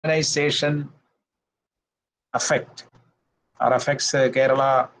urbanization affects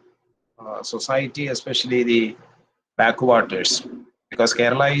Kerala society, especially the backwaters, because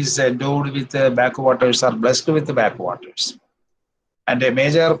Kerala is endowed with backwaters, are blessed with the backwaters. And a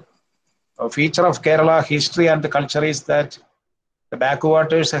major feature of Kerala history and the culture is that the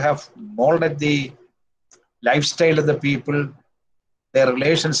backwaters have molded the lifestyle of the people, their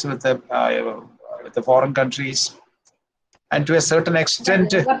relations with the foreign countries, and to a certain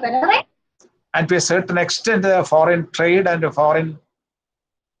extent, foreign trade and foreign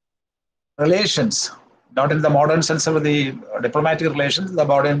relations, not in the modern sense of the diplomatic relations, the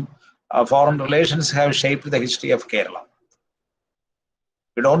modern foreign relations have shaped the history of Kerala.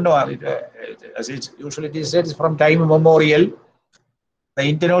 We don't know, as it usually is said, from time immemorial, the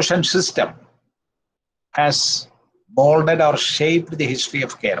Indian Ocean system has molded or shaped the history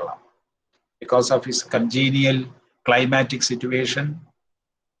of Kerala because of its congenial climatic situation,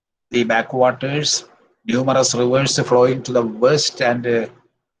 the backwaters, numerous rivers flowing to the west and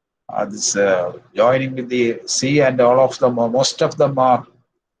this joining with the sea, and all of them, most of them are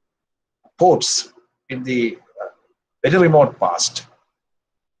ports in the very remote past.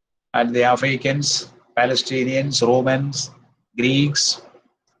 And the Africans, Palestinians, Romans, Greeks,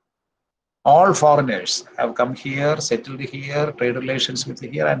 all foreigners have come here, settled here, trade relations with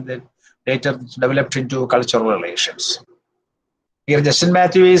here, and then later developed into cultural relations. Here, Justin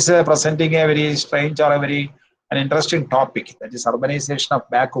Mathew is presenting a very strange or an interesting topic, that is urbanization of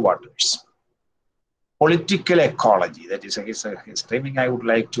backwaters. Political ecology, that is his framing. I would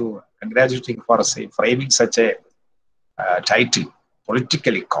like to congratulate him for framing such a title,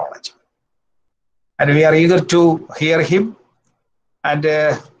 political ecology. And we are eager to hear him. And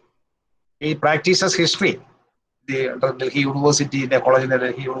he practices history, the Delhi University, the Ecology in the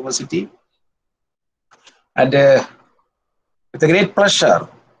Delhi University. And with a great pleasure,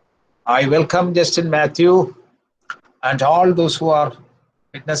 I welcome Justin Mathew and all those who are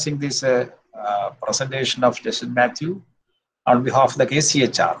witnessing this presentation of Justin Mathew on behalf of the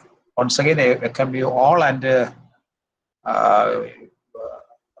KCHR. Once again, I welcome you all, and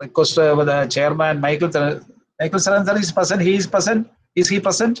request the chairman, Michael Saranthal is present. He is present. Is he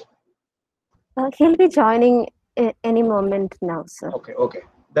present? He'll be joining any moment now, sir. Okay.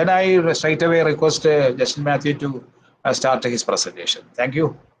 Then I straight away request Justin Mathew to start his presentation. Thank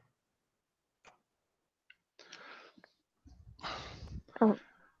you.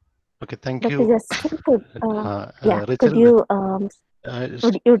 Okay, thank Dr. you. Justin, could Rachel,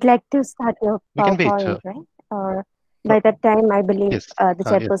 you would like to start your we can PowerPoint, wait. right? Or by that time, I believe Yes. the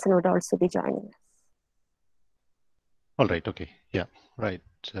chairperson would also be joining us. All right. Okay. Yeah. Right.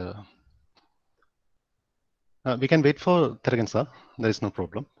 We can wait for Tharakan, sir. There is no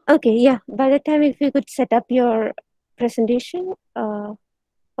problem. Okay. Yeah. By the time, if you could set up your presentation,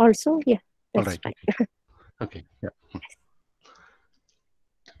 also, yeah. All That's right. fine. Okay. Okay. Yeah.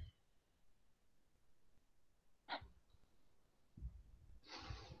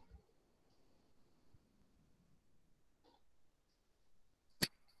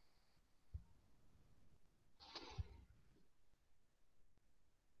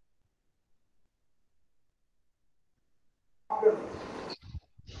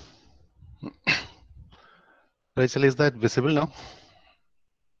 Rachel, is that visible now?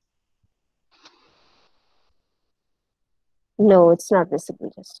 No, it's not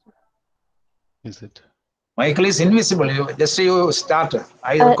visible. Just. Is it? Michael is invisible. You start.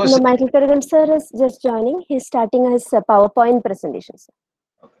 I No, request. Michael Tharakan sir is just joining. He's starting his PowerPoint presentation, sir.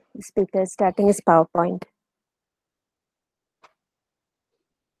 Okay. The speaker is starting his PowerPoint.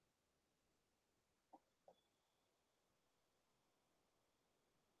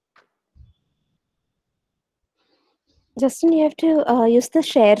 Justin, you have to use the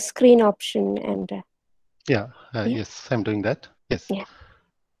share screen option and. Yeah. Yes, I'm doing that. Yes. Yeah.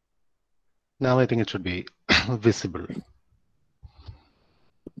 Now I think it should be visible.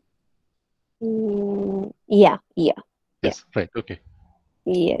 Yeah. Yes. Right. Okay.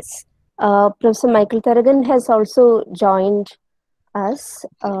 Yes. Professor Michael Tharakan has also joined us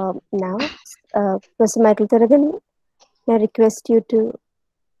now. Professor Michael Tharakan, may I request you to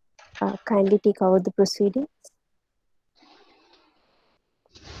kindly take over the proceedings?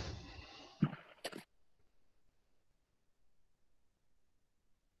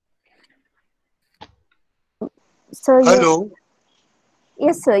 Sir, hello.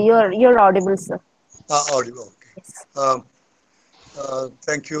 Yes, sir. You're audible, sir. Audible. Okay. Yes.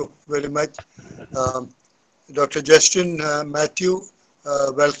 Thank you very much, Dr. Justin Mathew.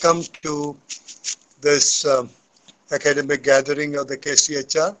 Welcome to this academic gathering of the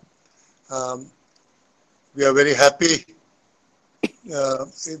KCHR. We are very happy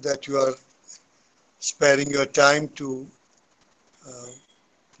that you are sparing your time to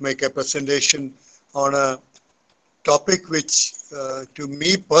make a presentation on a topic which to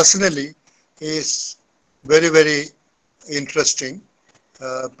me personally is very, very interesting,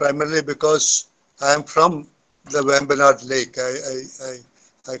 primarily because I am from the Vembanad Lake.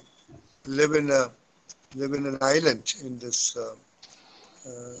 I live in an island in this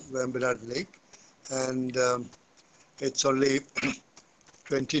Vembanad Lake, and it's only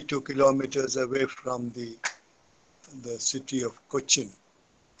 22 kilometers away from the city of Cochin.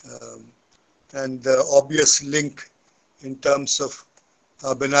 And the obvious link in terms of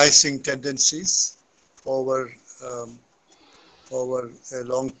urbanizing tendencies over a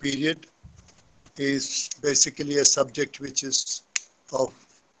long period is basically a subject which is of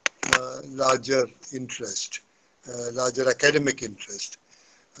larger interest, larger academic interest.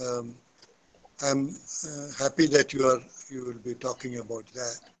 I'm happy that you will be talking about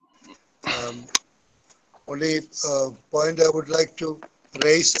that. Only point I would like to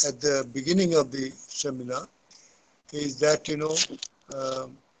raise at the beginning of the seminar is that,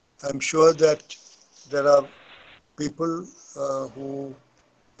 I'm sure that there are people who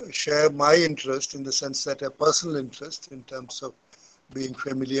share my interest, in the sense that a personal interest in terms of being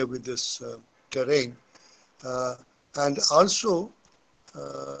familiar with this terrain. And also,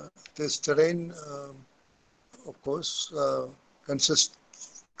 this terrain, of course, consists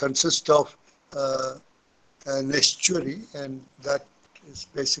of an estuary, and that is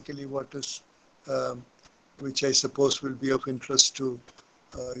basically what is, which I suppose will be of interest to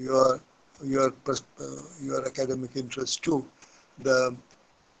your academic interest too.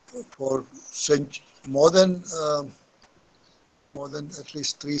 For more than at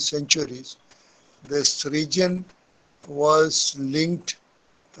least 3 centuries, this region was linked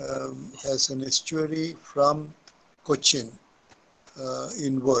as an estuary from Cochin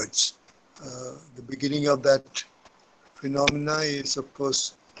inwards. The beginning of that phenomena is, of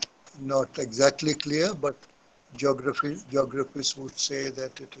course, not exactly clear, but geographers would say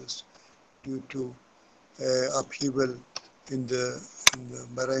that it is due to upheaval in the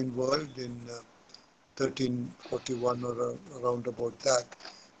marine world in 1341 or around about that.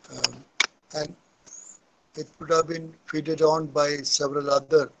 And it would have been feeded on by several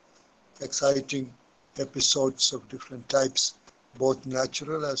other exciting episodes of different types, both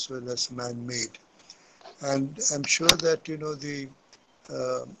natural as well as man-made. And I'm sure that, the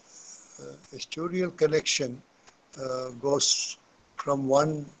estuarial connection goes from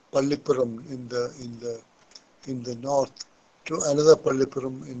one Pallipuram in the north to another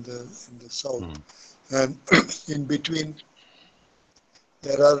Pallipuram in the south. And in between,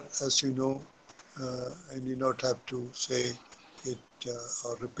 there are, as you know, I need not have to say it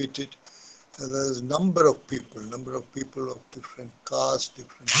or repeat it, there is a number of people of different castes,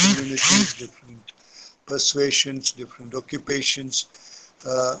 different communities, different persuasions, different occupations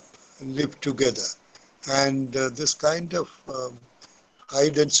live together. And this kind of high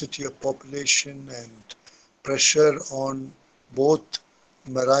density of population and pressure on both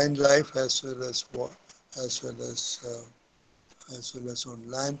marine life as well as on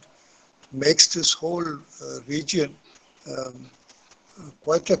land makes this whole region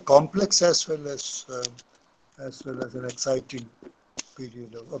quite a complex as well as an exciting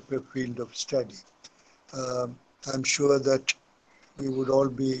period of a field of study. I'm sure that we would all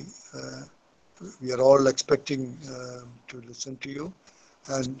be, we are all expecting to listen to you,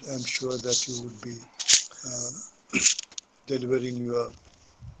 and I'm sure that you would be delivering your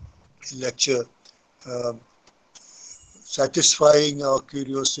lecture, satisfying our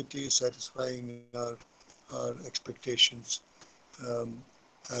curiosity, satisfying our expectations.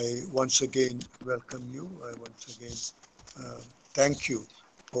 I once again welcome you. I once again thank you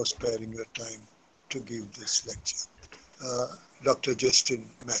for sparing your time to give this lecture. Dr. Justin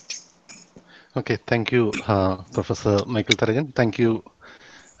Mathew. Okay, thank you, Professor Michael Tharakan. Thank you,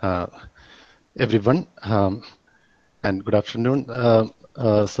 everyone, and good afternoon.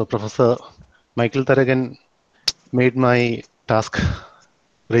 So Professor Michael Tharakan made my task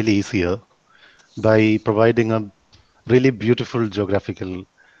really easier by providing a really beautiful geographical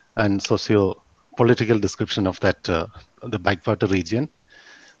and socio-political description of that the backwater region.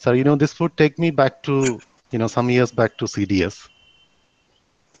 So this would take me back to some years back to CDS,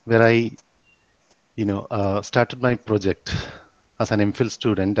 where I started my project as an MPhil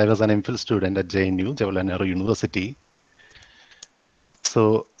student. I was an MPhil student at JNU, Jawaharlal Nehru University.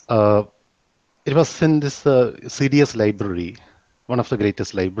 So it was in this CDS library, one of the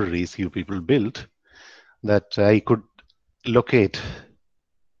greatest libraries you people built, that I could locate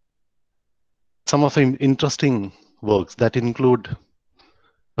some of the interesting works that include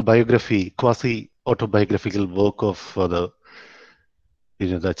a biography, quasi-autobiographical work of the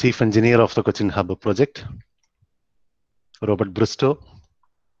chief engineer of the Cochin Harbour project, Robert Bristow,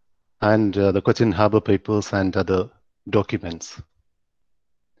 and the Cochin Harbour papers and other documents.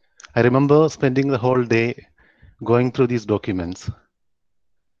 I remember spending the whole day going through these documents,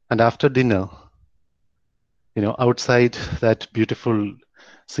 and after dinner, outside that beautiful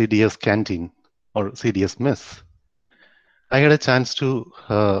CDS canteen or CDS mess, I had a chance to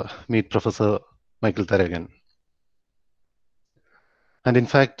meet Professor Michael Tharakan. And in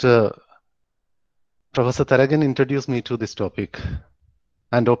fact, Professor Tharakan introduced me to this topic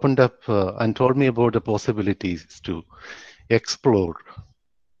and opened up and told me about the possibilities to explore,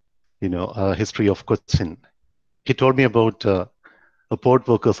 history of Cochin. He told me about the port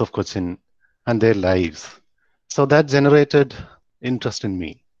workers of Cochin and their lives. So that generated interest in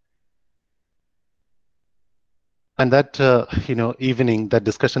me. And that evening, that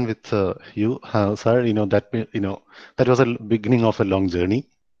discussion with you, sir, that was a beginning of a long journey.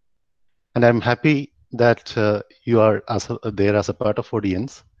 And I'm happy that you are there as a part of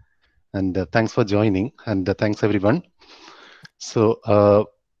audience. And thanks for joining. And thanks everyone. So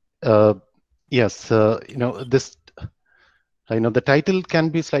yes, this, the title can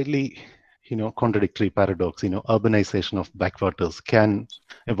be slightly, contradictory, paradox. Urbanization of backwaters. Can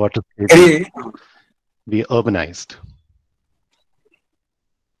a waterscape be urbanized?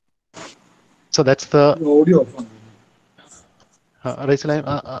 So that's the audio. Rachel,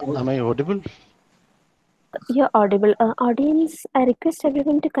 am I audible? You're audible. Audience, I request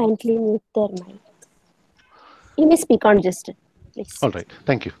everyone to kindly mute their mic. You may speak on just please. All right.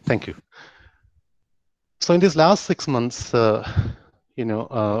 Thank you. Thank you. So in these last 6 months,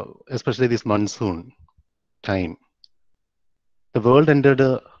 especially this monsoon time, the world entered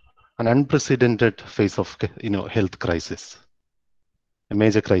an unprecedented phase of, health crisis, a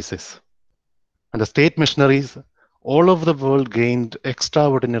major crisis. And the state missionaries all over the world gained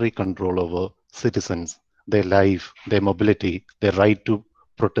extraordinary control over citizens, their life, their mobility, their right to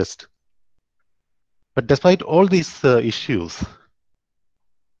protest. But despite all these issues,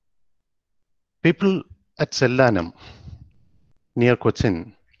 people at Cellanum, near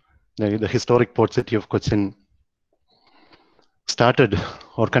Cochin, the historic port city of Cochin, started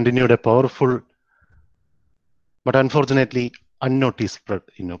or continued a powerful, but unfortunately unnoticed,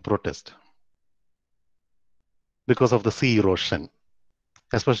 protest because of the sea erosion,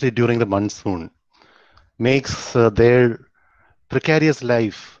 especially during the monsoon, makes their precarious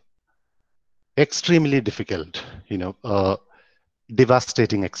life extremely difficult,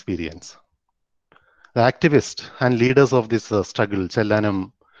 devastating experience. The activists and leaders of this struggle,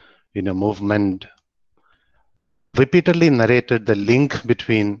 Cellanum, movement, repeatedly narrated the link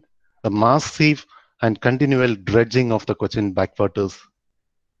between the massive and continual dredging of the Cochin backwaters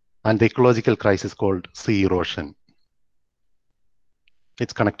and the ecological crisis called sea erosion.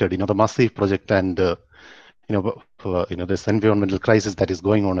 It's connected, the massive project and this environmental crisis that is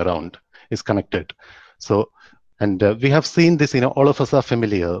going on around is connected. So, and we have seen this, all of us are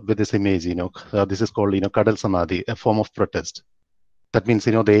familiar with this image, this is called, Kadal Samadhi, a form of protest. That means,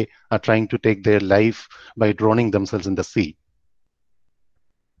 they are trying to take their life by drowning themselves in the sea.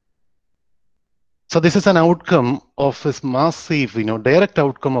 So this is an outcome of this massive, direct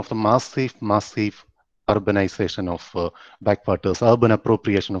outcome of the massive urbanization of backwaters, urban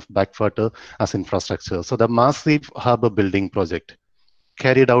appropriation of backwater as infrastructure. So the massive harbour building project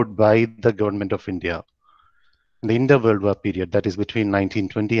carried out by the government of India in the inter-World War period, that is between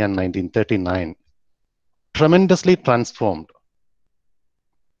 1920 and 1939, tremendously transformed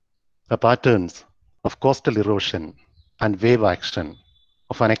the patterns of coastal erosion and wave action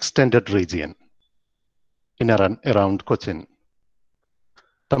of an extended region in and around Cochin.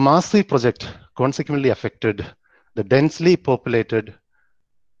 The massive project consequently affected the densely populated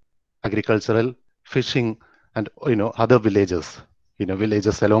agricultural, fishing, and other villages,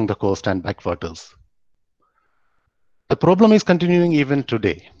 villages along the coast and backwaters. The problem is continuing even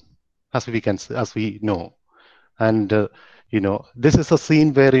today, as we know, and this is a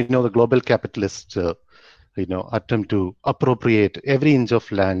scene where the global capitalists attempt to appropriate every inch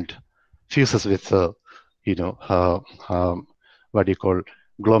of land, fuses with what you call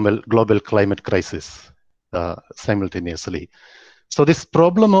global climate crisis simultaneously. So this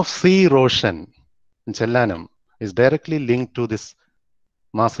problem of sea erosion in Cellanum is directly linked to this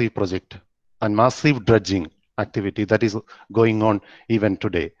massive project and massive dredging activity that is going on even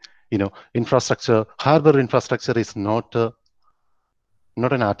today. Infrastructure, harbour infrastructure is not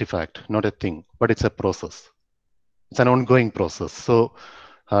an artifact, not a thing, but it's a process. It's an ongoing process. So,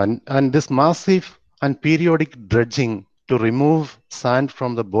 and this massive and periodic dredging to remove sand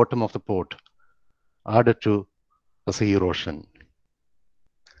from the bottom of the port, added to the sea erosion.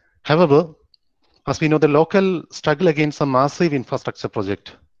 However, as we know, the local struggle against a massive infrastructure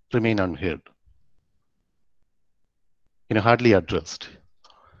project remain unheard, hardly addressed.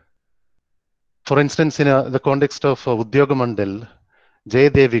 For instance, in the context of Udyoga Mandal, Jay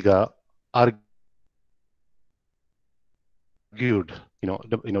Devika argued,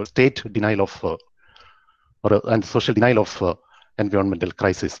 state denial of and social denial of environmental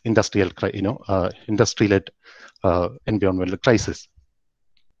crisis, industry-led environmental crisis.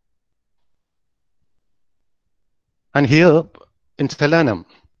 And here in Telanam,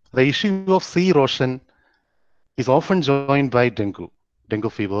 the issue of sea erosion is often joined by dengue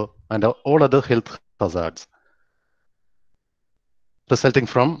fever, and all other health hazards, resulting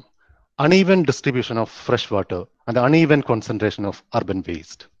from uneven distribution of fresh water and uneven concentration of urban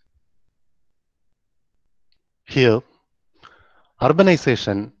waste. Here,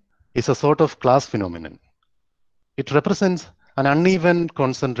 urbanization is a sort of class phenomenon. It represents an uneven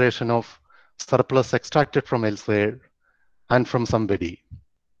concentration of surplus extracted from elsewhere and from somebody.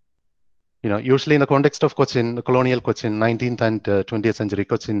 Usually in the context of Cochin, the colonial Cochin, 19th and 20th century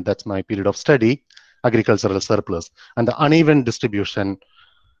Cochin, that's my period of study, agricultural surplus, and the uneven distribution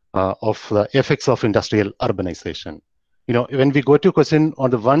of the effects of industrial urbanization. When we go to Cochin, on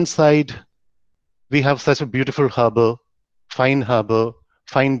the one side, we have such a beautiful harbor, fine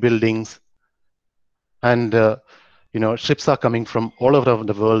buildings, and ships are coming from all over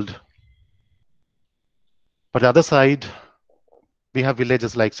the world. But the other side, we have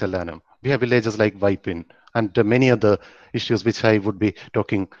villages like Chelanam, we have villages like Vaipin, and many other issues which I would be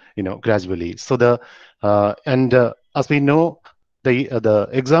talking, gradually. So as we know, the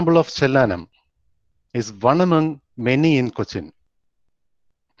example of Chelanam is one among many in Cochin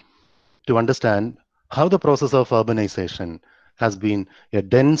to understand how the process of urbanization has been a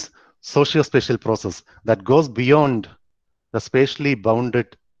dense socio-spatial process that goes beyond the spatially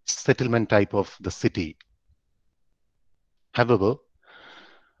bounded settlement type of the city. However,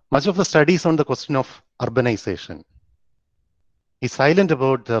 much of the studies on the question of urbanization is silent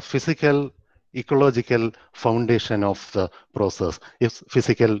about the physical, ecological foundation of the process,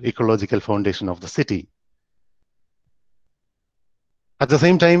 physical, ecological foundation of the city. At the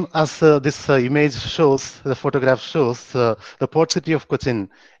same time, as this image shows, the photograph shows, the port city of Cochin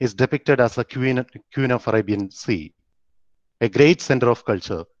is depicted as a queen of Arabian Sea, a great center of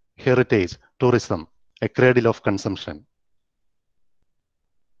culture, heritage, tourism, a cradle of consumption.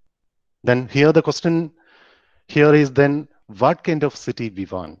 Then here the question here is then, what kind of city we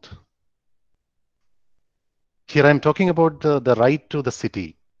want? Here I'm talking about the right to the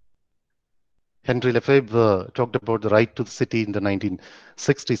city. Henry Lefebvre talked about the right to the city in the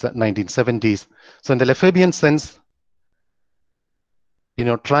 1960s, 1970s. So in the Lefebvrean sense,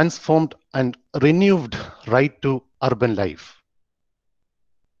 transformed and renewed right to urban life.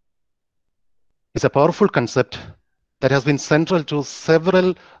 It's a powerful concept that has been central to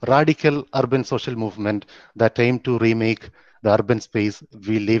several radical urban social movements that aim to remake the urban space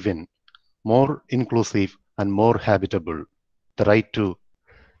we live in more inclusive and more habitable. The right to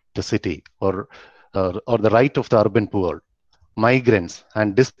the city, or the right of the urban poor, migrants,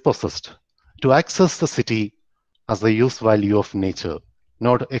 and dispossessed to access the city as the use value of nature,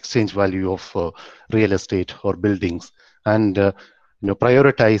 not exchange value of real estate or buildings, and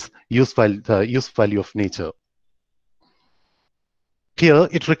prioritize the use value of nature. Here,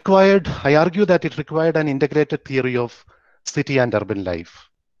 I argue that it required an integrated theory of city and urban life.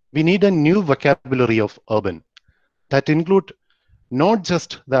 We need a new vocabulary of urban that include not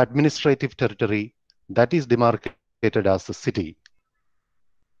just the administrative territory that is demarcated as the city.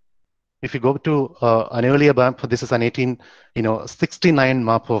 If you go to an earlier map, this is an 1869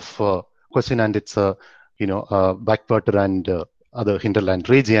 map of Cochin and its backwater and other hinterland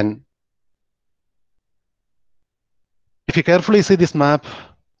region. If you carefully see this map,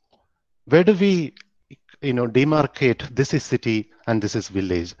 where do we demarcate this is city and this is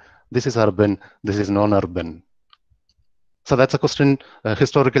village, this is urban, this is non-urban? So that's a question a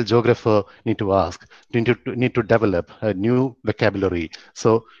historical geographer need to ask, need to develop a new vocabulary.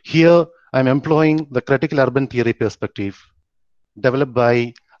 So here I'm employing the critical urban theory perspective developed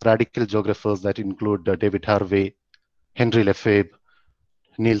by radical geographers that include David Harvey, Henry Lefebvre,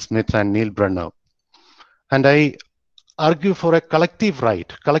 Neil Smith, and Neil Brunner. And I argue for a collective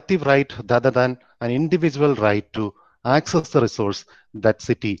right rather than an individual right to access the resource that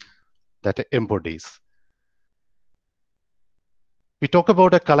city that embodies. We talk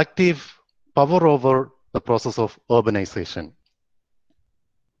about a collective power over the process of urbanization.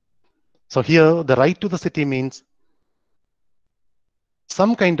 So here, the right to the city means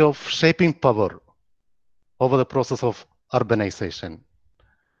some kind of shaping power over the process of urbanization,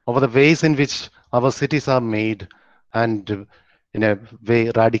 over the ways in which our cities are made and in a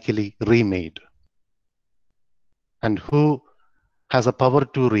way radically remade. And who has a power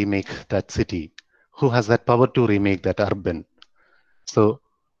to remake that city? Who has that power to remake that urban? So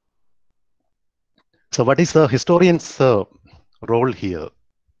what is the historian's role here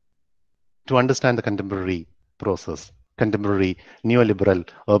to understand the contemporary process, contemporary neoliberal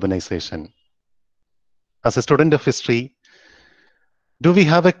urbanization? As a student of history, do we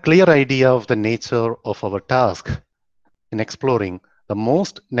have a clear idea of the nature of our task in exploring the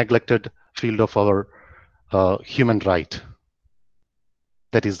most neglected field of our human right?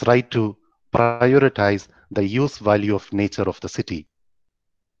 That is, right to prioritize the use value of nature of the city,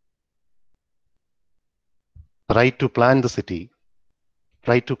 right to plan the city,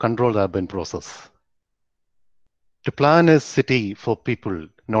 right to control the urban process. To plan a city for people,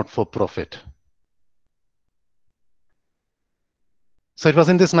 not for profit. So it was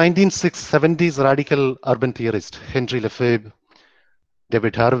in this 1970s radical urban theorist, Henry Lefebvre,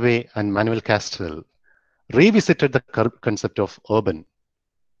 David Harvey, and Manuel Castell revisited the concept of urban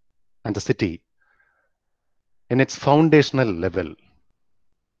and the city in its foundational level.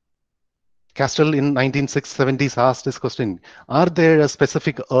 Castell in 1970s asked this question, are there a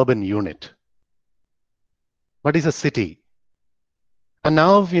specific urban unit? What is a city? And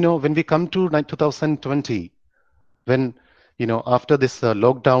now, when we come to 2020, when, after this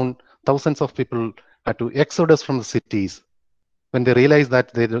lockdown, thousands of people had to exodus from the cities, when they realize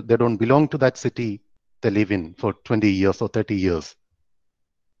that they don't belong to that city they live in for 20 years or 30 years.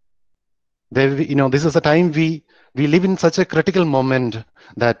 This is a time we live in such a critical moment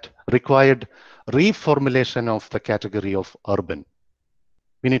that required reformulation of the category of urban.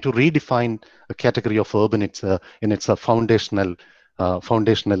 We need to redefine a category of urban in its foundational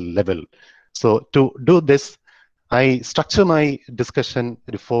level. So to do this, I structure my discussion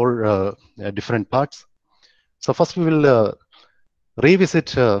into four different parts. So first we will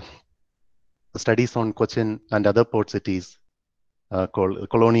revisit the studies on Cochin and other port cities called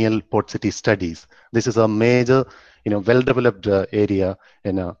colonial port city studies. This is a major, well-developed area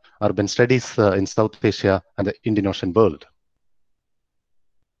in urban studies in South Asia and the Indian Ocean world.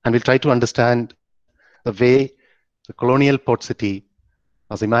 And we'll try to understand the way the colonial port city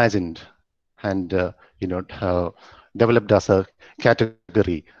was imagined and developed as a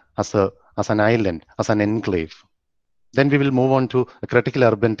category, as an island, as an enclave. Then we will move on to a critical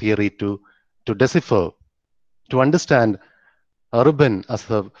urban theory to decipher, to understand urban as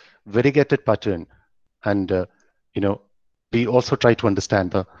a variegated pattern, and we also try to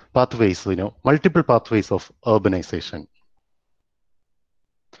understand the pathways, multiple pathways of urbanization.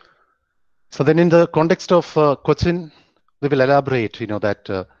 So then in the context of Cochin, we will elaborate,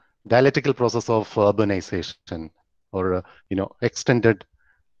 that dialectical process of urbanization, or, extended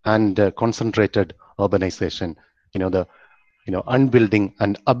and concentrated urbanization, the, unbuilding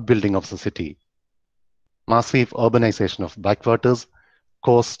and upbuilding of the city, massive urbanization of backwaters,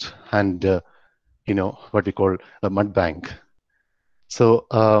 coast, and, what we call the mud bank. So,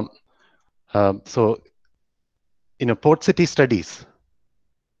 port city studies,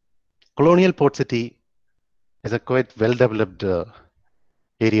 colonial port city is a quite well-developed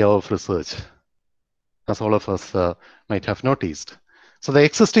area of research, as all of us might have noticed. So the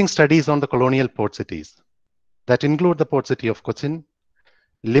existing studies on the colonial port cities that include the port city of Cochin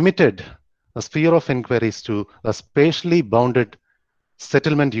limited a sphere of inquiries to a spatially bounded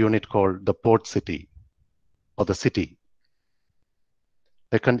settlement unit called the port city or the city.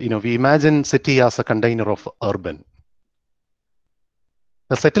 We imagine city as a container of urban.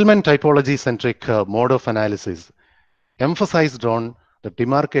 The settlement typology-centric mode of analysis emphasized on the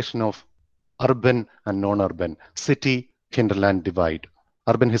demarcation of urban and non-urban, city-hinterland divide.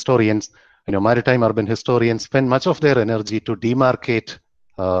 Urban historians, maritime urban historians spend much of their energy to demarcate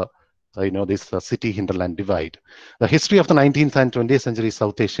this city-hinterland divide. The history of the 19th and 20th century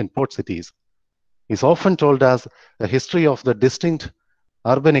South Asian port cities is often told as a history of the distinct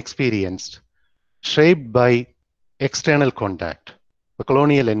urban experience shaped by external contact, a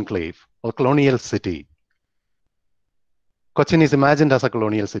colonial enclave or colonial city. Cochin is imagined as a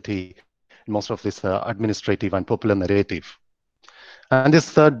colonial city in most of this administrative and popular narrative. And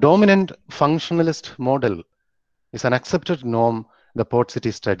this dominant functionalist model is an accepted norm in the port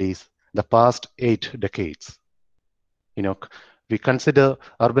city studies the past 8 decades. We consider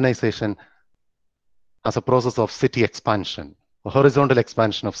urbanization as a process of city expansion, a horizontal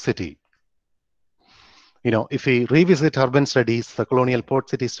expansion of city. If we revisit urban studies, the colonial port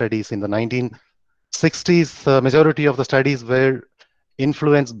city studies in the 1960s, majority of the studies were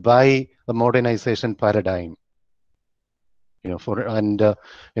influenced by the modernization paradigm. In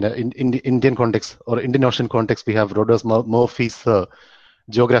the Indian context or Indian Ocean context, we have Rhodes Murphy's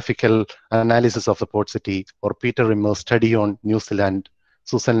geographical analysis of the port city, or Peter Rimmer's study on New Zealand,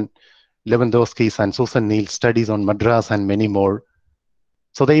 Susan Lewandowski's and Susan Neal's studies on Madras, and many more.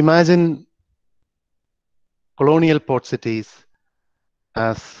 So they imagine colonial port cities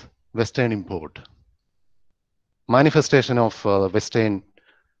as Western import, manifestation of Western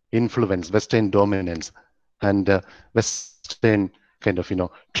influence, Western dominance, and Western kind of,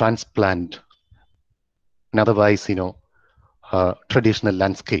 transplant, and otherwise, traditional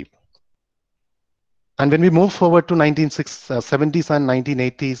landscape. And when we move forward to 1970s and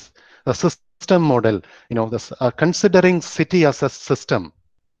 1980s, the system model, considering city as a system,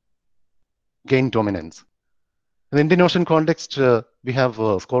 gained dominance. In the Indian Ocean context, we have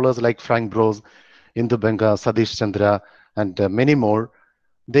scholars like Frank Bros, Indu Benga, Satish Chandra, and many more.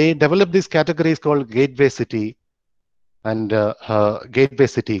 They developed these categories called gateway city and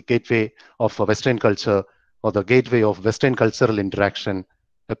gateway of Western culture, or the gateway of Western cultural interaction,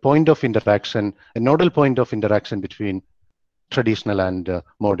 a point of interaction, a nodal point of interaction between traditional and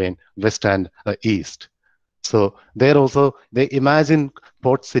modern, West and East. So there also, they imagine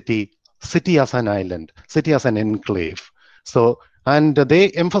port city as an island, city as an enclave. So, and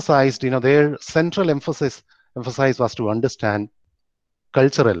they emphasized, their central emphasis was to understand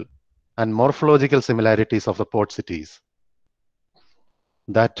cultural and morphological similarities of the port cities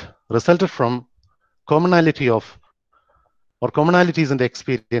that resulted from commonalities in the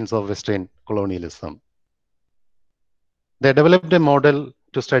experience of Western colonialism. They developed a model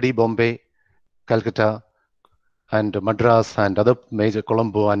to study Bombay, Calcutta, and Madras, and other major,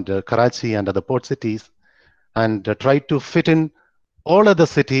 Colombo and Karachi and other port cities, and tried to fit in all other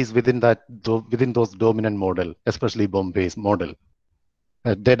cities within those dominant model, especially Bombay's model.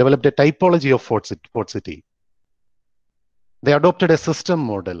 They developed a typology of port city. They adopted a system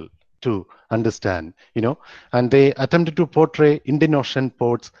model to understand, and they attempted to portray Indian Ocean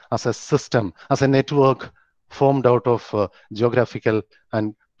ports as a system, as a network formed out of geographical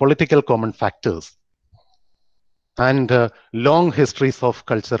and political common factors, and long histories of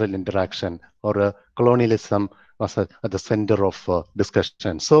cultural interaction, or colonialism was at the center of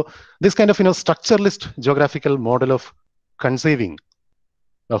discussion. So this kind of, structuralist geographical model of conceiving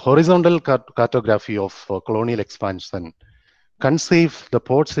a horizontal cartography of colonial expansion conceive the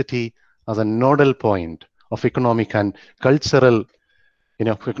port city as a nodal point of economic and cultural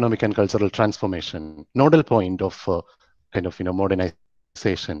transformation, nodal point of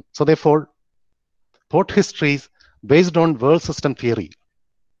modernization. So therefore, port histories based on world system theory,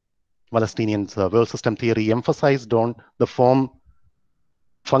 Palestinians' world system theory, emphasized on the form,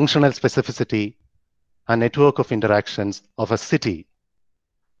 functional specificity, and network of interactions of a city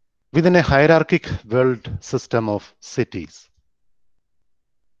within a hierarchic world system of cities.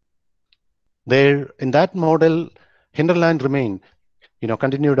 There, in that model, hinterland remained,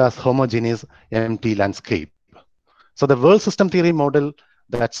 continued as homogeneous, empty landscape. So the world system theory model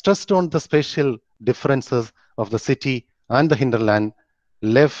that stressed on the spatial differences of the city and the hinterland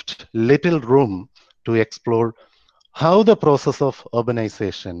left little room to explore how the process of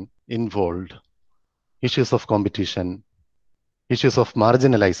urbanization involved issues of competition, issues of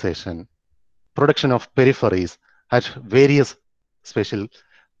marginalization, production of peripheries at various spatial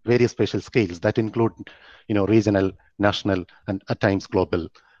scales that include, regional, national, and at times global,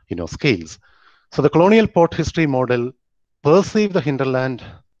 scales. So the colonial port history model perceived the hinterland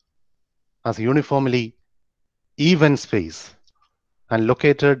as uniformly even space and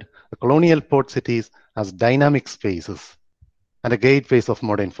located the colonial port cities as dynamic spaces and the gateways of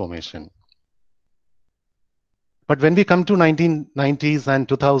modern formation. But when we come to 1990s and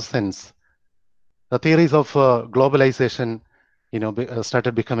 2000s, the theories of globalization,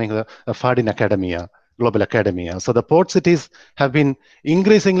 started becoming a fad in academia, global academia. So the port cities have been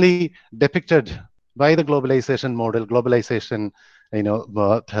increasingly depicted by the globalization model,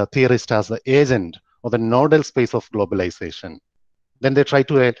 theorist as the agent or the nodal space of globalization. Then they try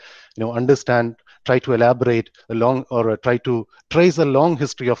to, understand, try to elaborate try to trace a long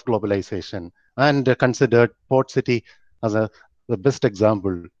history of globalization, and considered port city as the best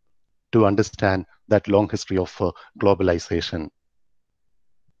example to understand that long history of globalization.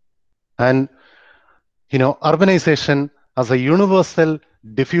 And, urbanization as a universal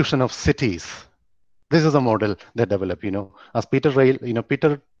diffusion of cities. This is a model they develop, as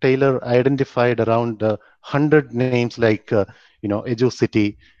Peter Taylor identified around 100 names like, Edu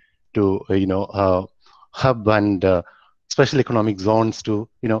City to, hub and special economic zones to,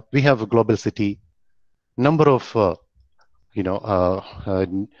 we have a global city, number of you know,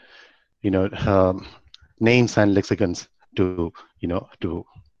 names and lexicons to, to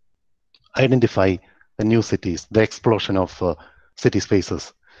identify the new cities, the explosion of city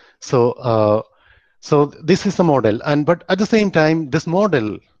spaces. So, so this is the model, but at the same time, this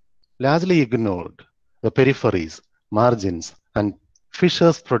model largely ignored the peripheries, margins, and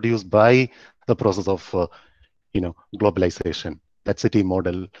fissures produced by the process of globalization. That city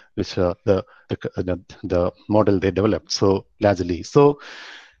model, which the model they developed so largely. So,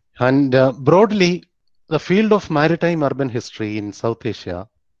 and broadly, the field of maritime urban history in South Asia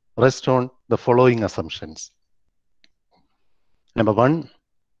rests on the following assumptions. Number one,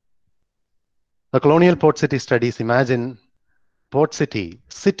 the colonial port city studies imagine port city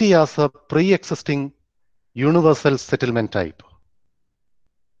as a pre-existing universal settlement type.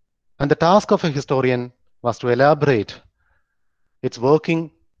 And the task of a historian was to elaborate its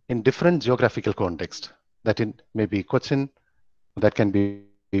working in different geographical context. That it may be Cochin, that can be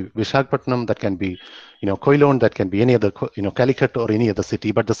Vishakhapatnam, that can be, Koilon, that can be any other, Calicut or any other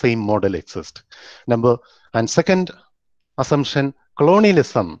city, but the same model exists. And second assumption,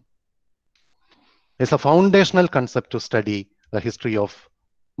 colonialism is a foundational concept to study the history of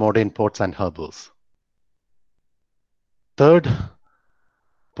modern ports and harbors. Third,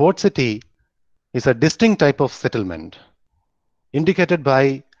 port city is a distinct type of settlement indicated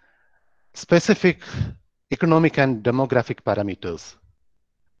by specific economic and demographic parameters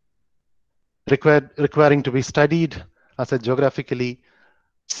requiring to be studied as a geographically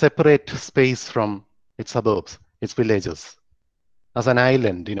separate space from its suburbs, its villages. As an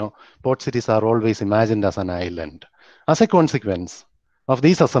island, port cities are always imagined as an island. As a consequence of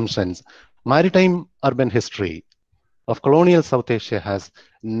these assumptions, maritime urban history of colonial South Asia has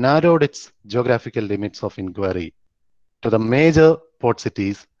narrowed its geographical limits of inquiry to the major port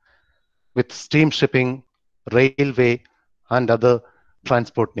cities with steam shipping, railway, and other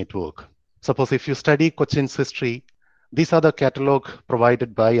transport network. Suppose if you study Cochin's history, these are the catalog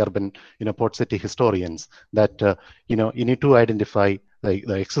provided by urban, port city historians that, you need to identify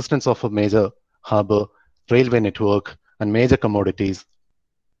the existence of a major harbor, railway network, and major commodities.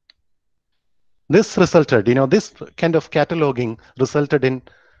 This resulted, this kind of cataloging resulted in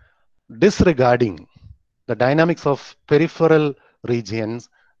disregarding the dynamics of peripheral regions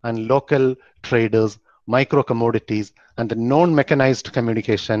and local traders, micro commodities, and the non-mechanized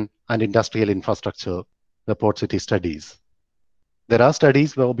communication and industrial infrastructure, the port city studies. There are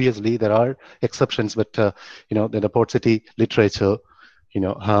studies, obviously, there are exceptions, but, the port city literature,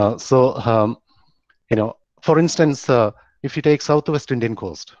 for instance, if you take Southwest Indian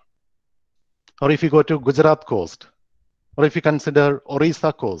coast, or if you go to Gujarat coast, or if you consider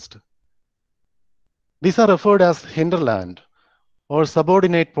Orissa coast, these are referred as hinterland or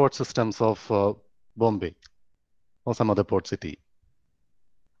subordinate port systems of Bombay or some other port city.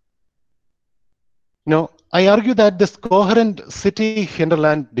 I argue that this coherent city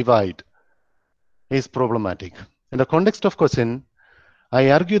hinterland divide is problematic. In the context of Cochin,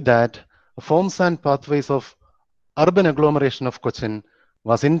 I argue that forms and pathways of urban agglomeration of Cochin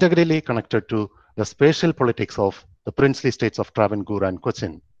was integrally connected to the spatial politics of the princely states of Travancore and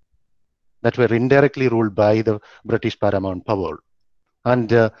Cochin that were indirectly ruled by the British paramount power. And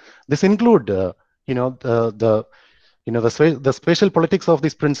this include, the spatial politics of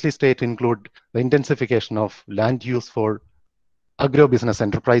this princely state include the intensification of land use for agro-business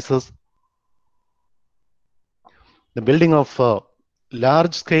enterprises, the building of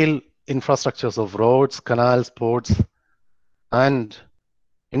large-scale infrastructures of roads, canals, ports, and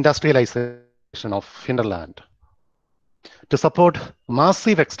industrialization of hinterland to support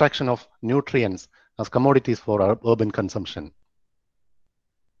massive extraction of nutrients as commodities for urban consumption.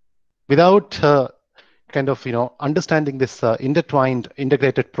 Without understanding this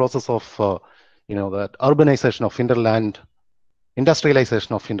integrated process of that urbanization of hinterland,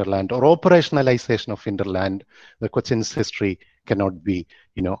 industrialization of hinterland, or operationalization of hinterland, the Cochin's history cannot be,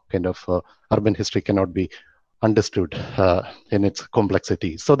 urban history cannot be understood in its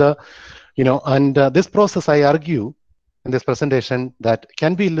complexity. So this process, I argue in this presentation, that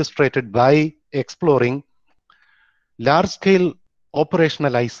can be illustrated by exploring large-scale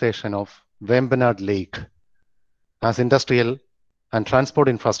operationalization of Vembanad Lake as industrial and transport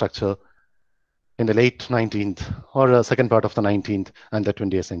infrastructure in the late 19th or second part of the 19th and the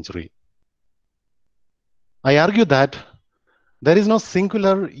 20th century. I argue that there is no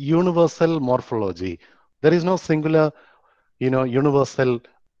singular universal morphology. There is no singular, universal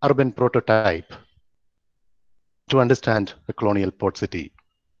urban prototype to understand the colonial port city.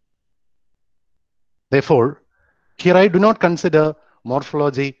 Therefore, here I do not consider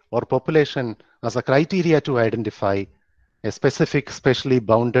morphology or population as a criteria to identify a specific, spatially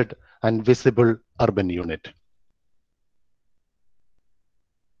bounded and visible urban unit.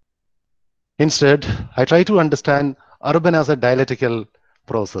 Instead, I try to understand urban as a dialectical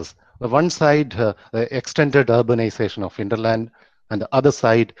process. On one side, the extended urbanization of hinterland, and the other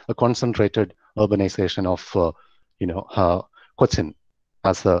side, a concentrated urbanization of, Cochin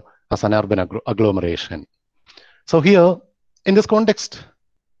as an urban agglomeration. So here, in this context,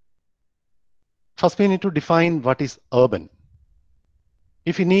 first we need to define what is urban.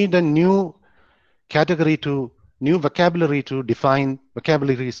 If you need a new category new vocabularies to define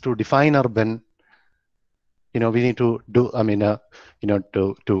urban, we need to do,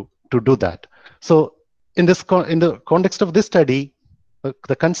 to do that. So in the context of this study,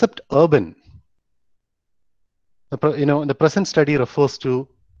 the concept urban, the present study refers to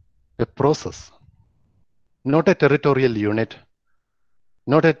a process, not a territorial unit,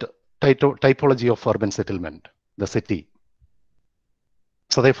 not a typology of urban settlement, the city.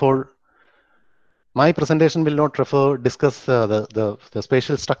 So therefore, my presentation will not discuss the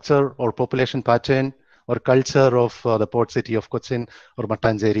spatial structure or population pattern or culture of the port city of Cochin or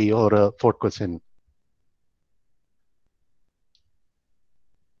Mattancherry or Fort Cochin.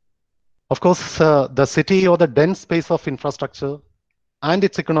 Of course, the city or the dense space of infrastructure and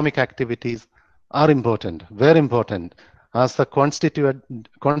its economic activities are important, very important, as the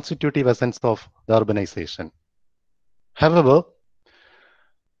constitutive essence of the urbanization. However,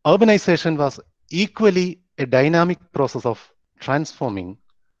 urbanization was equally a dynamic process of transforming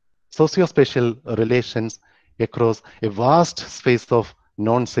socio-spatial relations across a vast space of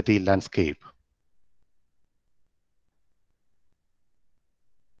non-city landscape.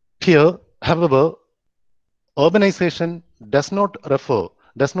 Here, however, urbanization does not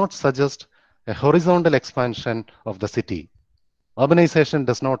suggest a horizontal expansion of the city. Urbanization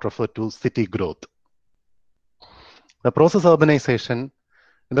does not refer to city growth. The process urbanization,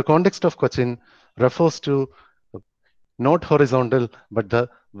 in the context of Cochin, refers to not horizontal, but the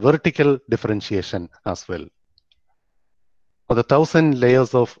vertical differentiation as well, or the 1,000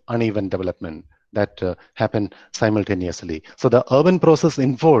 layers of uneven development that happen simultaneously. So the urban process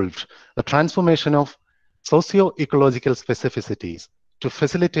involved the transformation of socio-ecological specificities to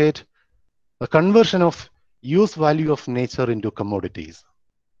facilitate a conversion of use value of nature into commodities.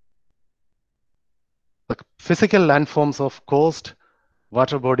 The physical landforms of coast,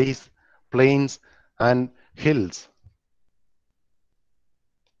 water bodies, plains, and hills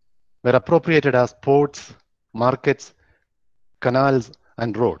were appropriated as ports, markets, canals,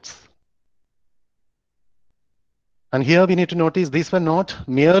 and roads. And here we need to notice these were not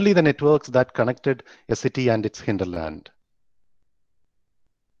merely the networks that connected a city and its hinterland,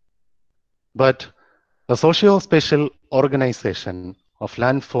 but a socio-spatial organization of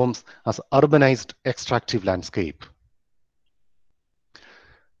landforms as urbanized extractive landscape,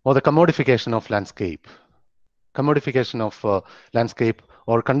 or the commodification of landscape. Commodification of landscape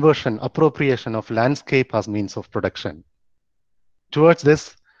or conversion, appropriation of landscape as means of production. Towards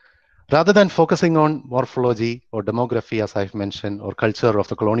this, rather than focusing on morphology or demography, as I've mentioned, or culture of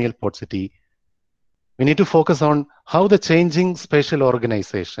the colonial port city, we need to focus on how the changing spatial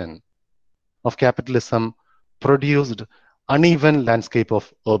organization of capitalism produced uneven landscape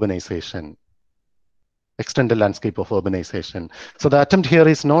of urbanization, extended landscape of urbanization. So the attempt here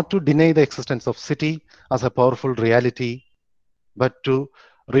is not to deny the existence of city as a powerful reality, but to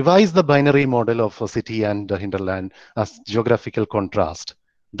revise the binary model of a city and the hinterland as geographical contrast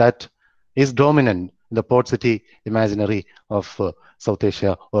that is dominant in the port city imaginary of South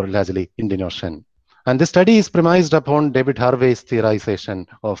Asia or largely Indian Ocean. And this study is premised upon David Harvey's theorization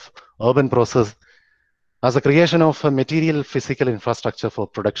of urban process as a creation of a material physical infrastructure for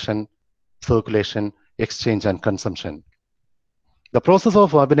production, circulation, exchange, and consumption. The process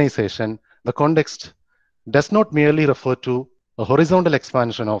of urbanization, the context, does not merely refer to a horizontal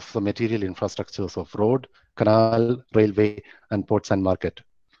expansion of the material infrastructures of road, canal, railway, and ports and market.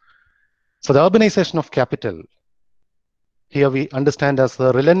 So the urbanization of capital, here we understand as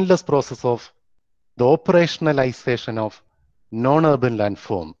a relentless process of the operationalization of non-urban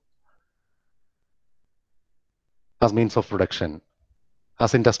landform as means of production,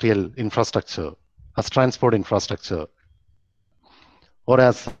 as industrial infrastructure, as transport infrastructure, or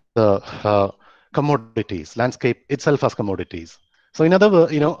as commodities, landscape itself as commodities. So in other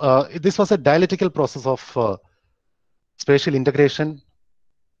words, this was a dialectical process of spatial integration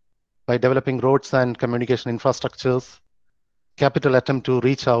by developing roads and communication infrastructures. Capital attempt to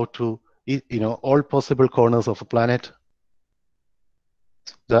reach out to all possible corners of a planet.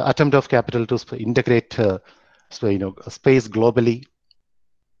 The attempt of capital to integrate space globally.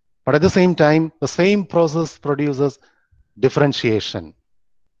 But at the same time, the same process produces differentiation.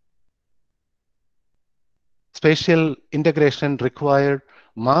 Spatial integration required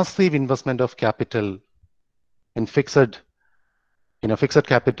massive investment of capital in fixed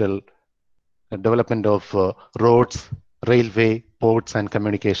capital, development of roads, railway, ports, and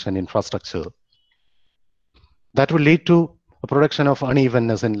communication infrastructure. That will lead to a production of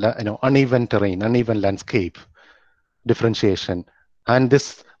unevenness in uneven terrain, uneven landscape, differentiation, and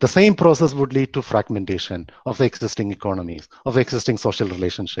the same process would lead to fragmentation of the existing economies, of the existing social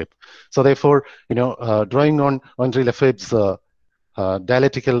relationship. So therefore, drawing on Henri Lefebvre's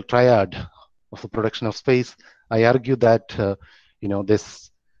dialectical triad of the production of space, I argue that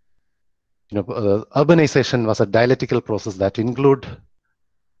urbanization was a dialectical process that include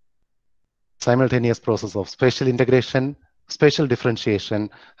simultaneous process of spatial integration, spatial differentiation,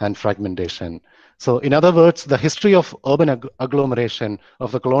 and fragmentation. So in other words, the history of urban agglomeration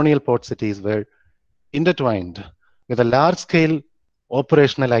of the colonial port cities were intertwined with a large-scale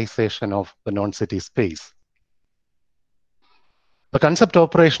operationalization of the non-city space. The concept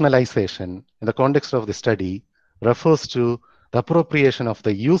operationalization in the context of the study refers to the appropriation of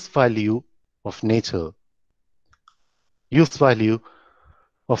the use value of nature, use value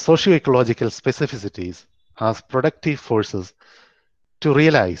of socio-ecological specificities as productive forces to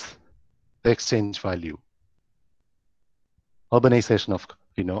realize the exchange value. Urbanization of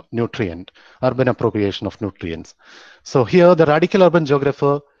nutrient, urban appropriation of nutrients. So here the radical urban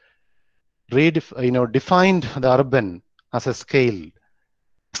geographer defined the urban as a scale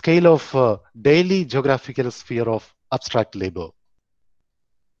of daily geographical sphere of abstract labor.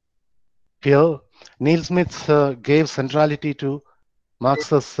 Here, Neil Smith gave centrality to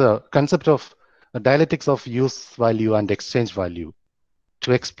Marx's concept of dialectics of use value and exchange value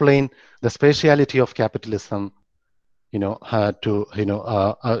to explain the spatiality of capitalism,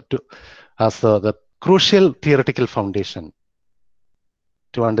 as the crucial theoretical foundation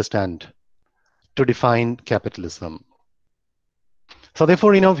to understand, to define capitalism. So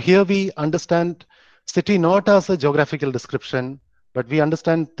therefore, here we understand city not as a geographical description, but we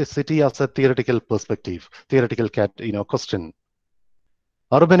understand the city as a theoretical perspective, theoretical question.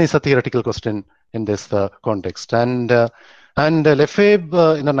 Urban is a theoretical question in this context. And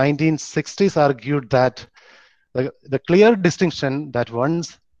Lefebvre in the 1960s argued that the clear distinction that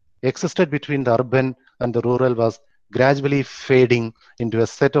once existed between the urban and the rural was gradually fading into a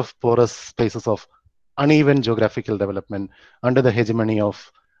set of porous spaces of uneven geographical development under the hegemony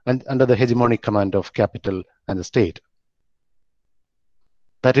of and under the hegemonic command of capital and the state.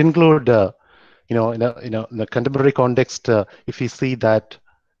 That include, in the contemporary context, if we see that,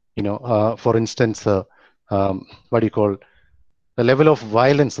 for instance, what do you call the level of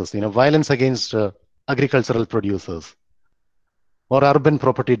violences, violence against agricultural producers, or urban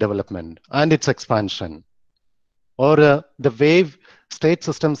property development and its expansion, or the wave state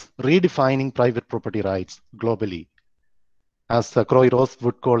systems redefining private property rights globally, as Croy Ross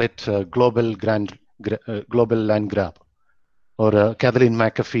would call it, global land grab, or Kathleen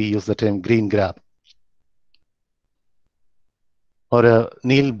McAfee used the term green grab, or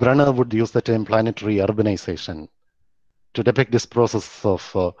Neil Brunner would use the term planetary urbanization to depict this process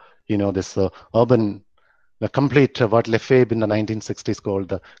of this urban, the complete, what Lefebvre in the 1960s called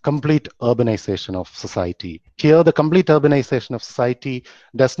the complete urbanization of society. Here, the complete urbanization of society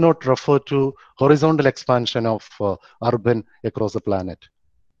does not refer to horizontal expansion of urban across the planet,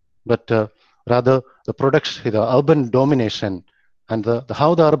 but rather the production, the urban domination, and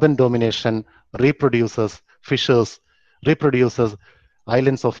how the urban domination reproduces fissures, reproduces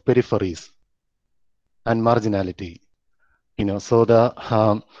islands of peripheries and marginality. So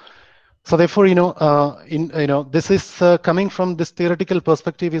therefore, this is coming from this theoretical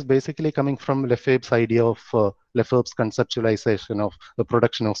perspective is basically coming from Lefebvre's idea of Lefebvre's conceptualization of the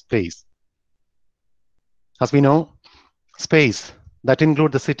production of space. As we know, space that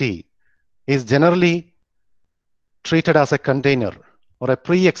includes the city is generally treated as a container or a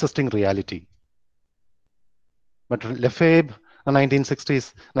pre-existing reality. But Lefebvre in the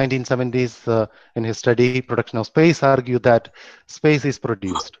 1960s, 1970s, in his study, Production of Space, argued that space is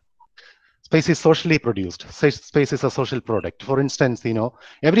produced. Space is socially produced. Space is a social product. For instance,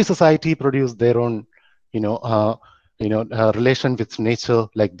 every society produces their own, relation with nature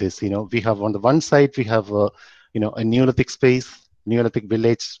like this. We have on the one side, we have, a Neolithic space, Neolithic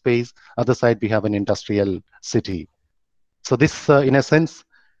village space. Other side, we have an industrial city. So this, in a sense,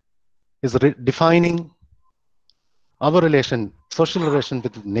 is defining our relation, social relation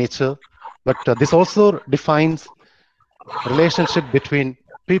with nature, but this also defines relationship between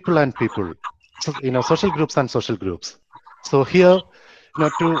people and people, so, social groups and social groups. So here,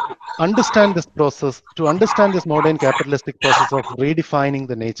 to understand this process, to understand this modern capitalistic process of redefining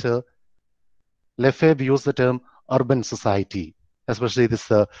the nature, Lefebvre used the term urban society, especially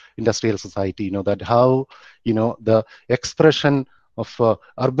this industrial society, that how, the expression of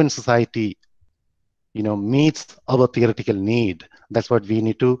urban society, meets our theoretical need. That's what we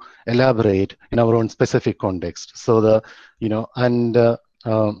need to elaborate in our own specific context. So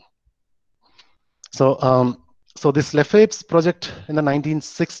so this Lefebvre's project in the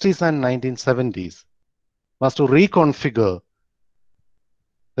 1960s and 1970s was to reconfigure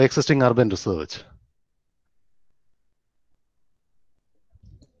the existing urban research.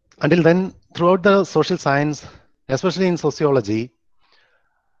 Until then, throughout the social science, especially in sociology,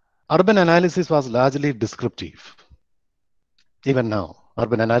 urban analysis was largely descriptive. Even now,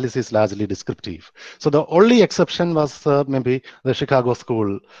 urban analysis is largely descriptive. So the only exception was maybe the Chicago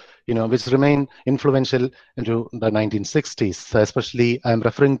school, which remained influential into the 1960s. Especially, I'm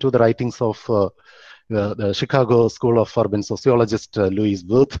referring to the writings of the Chicago School of Urban Sociologist Louis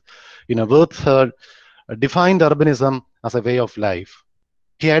Wirth. Wirth defined urbanism as a way of life.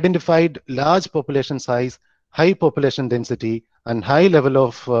 He identified large population size, high population density, and high level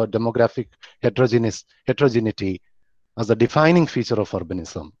of demographic heterogeneity as the defining feature of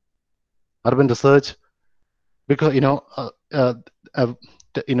urbanism. Urban research, because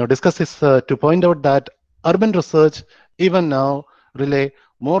discuss this to point out that urban research even now rely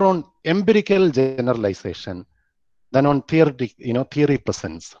more on empirical generalization than on theory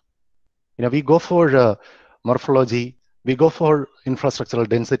presence. We go for morphology, we go for infrastructural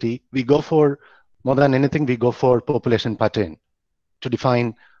density, we go for, more than anything, we go for population pattern to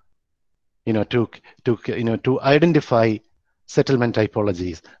define, to identify settlement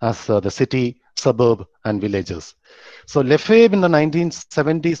typologies as the city, suburb, and villages. So Lefebvre in the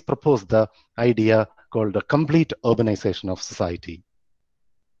 1970s proposed the idea called the complete urbanization of society,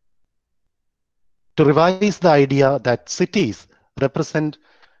 to revise the idea that cities represent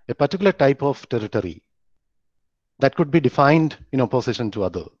a particular type of territory that could be defined in opposition to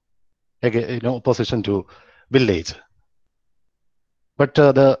other, opposition to village. But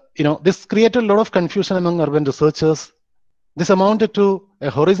this created a lot of confusion among urban researchers. This amounted to a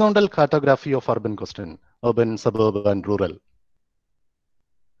horizontal cartography of urban question, urban, suburban, and rural.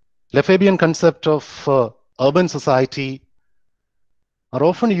 Lefebvrean concept of urban society are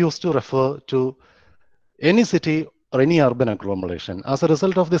often used to refer to any city or any urban agglomeration. As a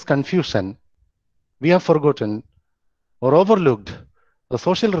result of this confusion, we have forgotten or overlooked the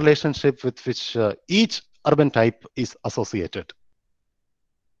social relationship with which each urban type is associated.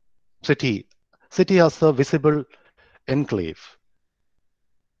 City as a visible enclave.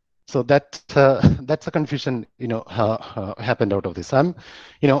 So that's a confusion, happened out of this. But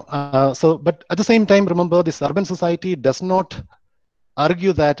at the same time, remember, this urban society does not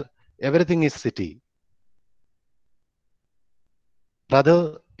argue that everything is city.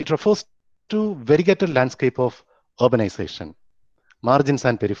 Rather, it refers to variegated landscape of urbanization, margins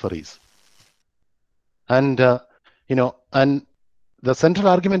and peripheries. And, and the central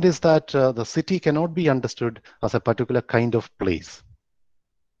argument is that the city cannot be understood as a particular kind of place,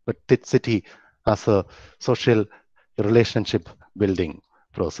 but the city as a social relationship building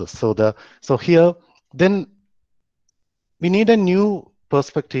process. So here, then we need a new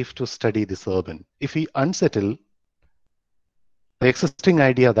perspective to study this urban. If we unsettle the existing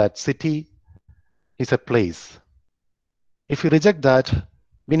idea that city is a place, if we reject that,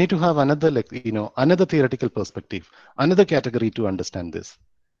 we need to have another, another theoretical perspective, another category to understand this.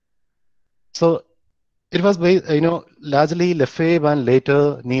 So it was, largely Lefebvre and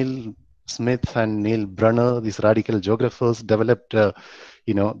later Neil Smith and Neil Brunner, these radical geographers, developed,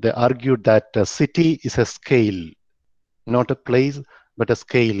 they argued that a city is a scale, not a place, but a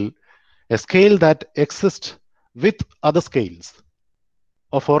scale that exists with other scales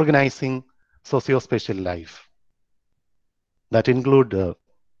of organizing socio-spatial life that include the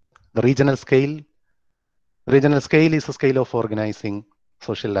regional scale. Regional scale is a scale of organizing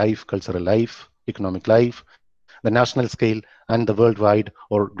social life, cultural life, economic life, the national scale, and the worldwide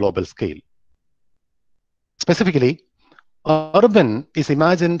or global scale. Specifically, urban is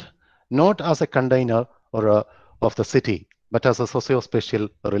imagined not as a container or of the city, but as a socio-spatial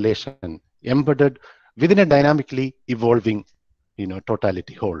relation embedded within a dynamically evolving,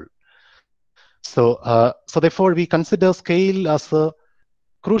 totality whole. So therefore, we consider scale as a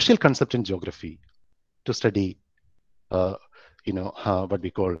crucial concept in geography to study, what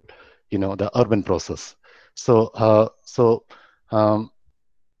we call, the urban process. So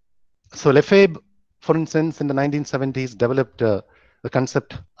Lefebvre, for instance, in the 1970s, developed the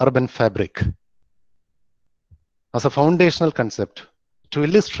concept urban fabric as a foundational concept to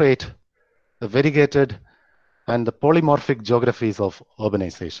illustrate the variegated and the polymorphic geographies of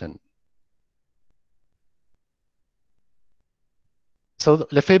urbanization. So the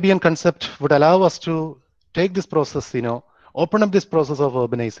Lefebvrean concept would allow us to take this process, open up this process of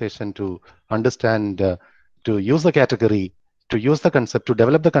urbanization to understand, to use the category, to use the concept, to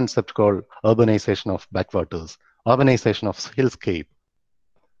develop the concept called urbanization of backwaters, urbanization of hillscape,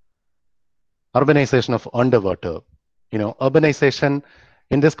 urbanization of underwater. Urbanization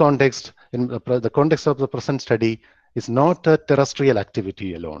in this context, in the context of the present study, is not a terrestrial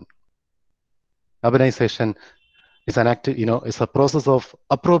activity alone. Urbanization is an active, is a process of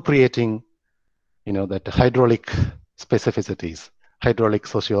appropriating, that hydraulic specificities, hydraulic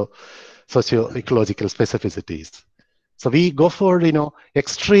socio-ecological specificities. So we go for,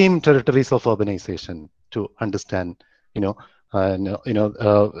 extreme territories of urbanization to understand, so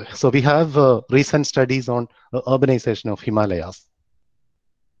we have recent studies on urbanization of Himalayas,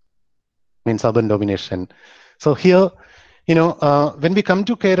 means urban domination. So here, when we come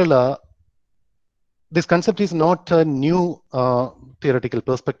to Kerala, this concept is not a new theoretical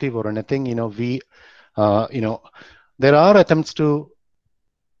perspective or anything. There have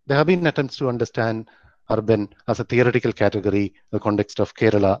been attempts to understand urban as a theoretical category in the context of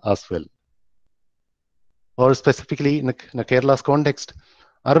Kerala as well. Or specifically in Kerala's context,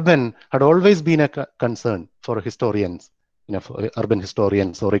 urban had always been a concern for historians, for urban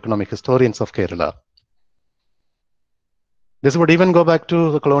historians or economic historians of Kerala. This would even go back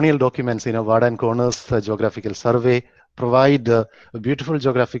to the colonial documents, Ward and Corner's geographical survey provide a beautiful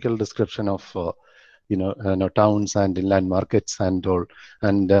geographical description of, towns and inland markets and all.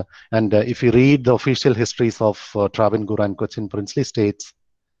 And if you read the official histories of Travancore and Cochin princely states,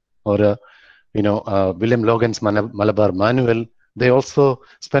 or William Logan's Malabar Manual, they also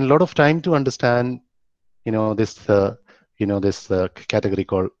spend a lot of time to understand, this category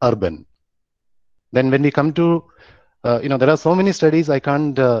called urban. Then when we come to there are so many studies, I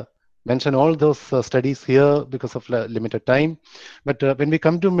can't mention all those studies here because of limited time. But when we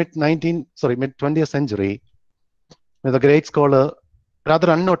come to mid-20th century, the great scholar, rather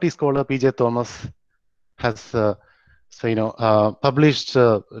unnoticed scholar, P.J. Thomas has published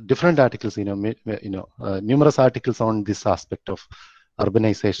different articles, numerous articles on this aspect of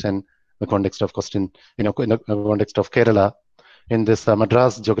urbanization, the context of Cochin, in the context of Kerala, in this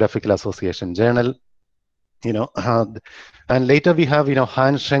Madras Geographical Association journal. And later we have,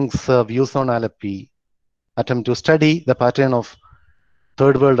 Hansraj's views on Alleppey, attempt to study the pattern of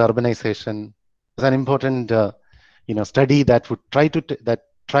third world urbanization as an important, study that would try to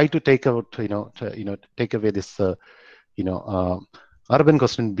take out, take away this, urban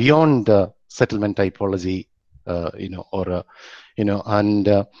question beyond settlement typology,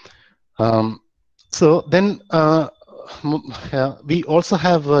 so then we also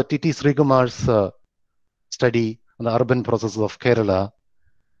have T.T. Srikumar's study on the urban processes of Kerala.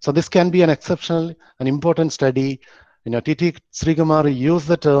 So this can be an exceptional and important study. T.T. Srikumar used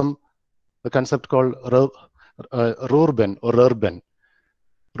the concept called rurban or urban,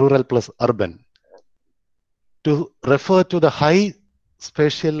 rural plus urban, to refer to the high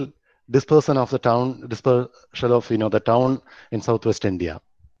spatial dispersion of the town, the town in Southwest India.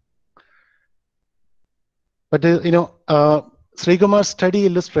 But Srikumar's study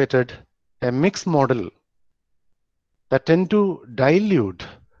illustrated a mixed model that tend to dilute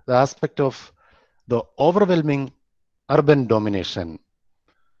the aspect of the overwhelming urban domination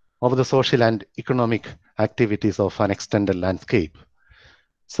of the social and economic activities of an extended landscape.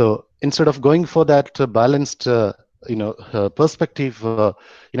 So instead of going for that balanced, perspective,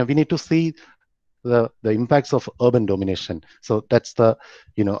 we need to see the impacts of urban domination. So that's the,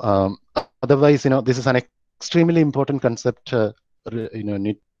 otherwise, this is an extremely important concept,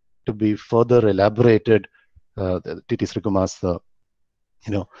 need to be further elaborated. T.T. Srikumar's,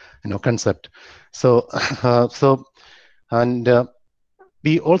 concept. So, and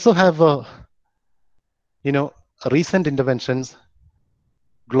we also have, recent interventions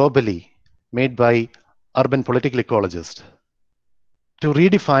globally made by urban political ecologists to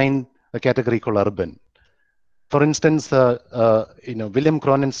redefine a category called urban. For instance, William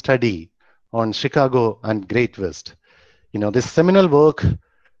Cronin's study on Chicago and Great West. This seminal work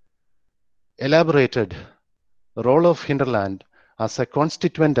elaborated the role of hinterland as a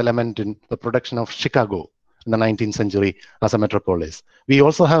constituent element in the production of Chicago in the 19th century as a metropolis. We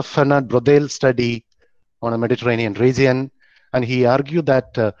also have Fernand Brodale's study on a Mediterranean region, and he argued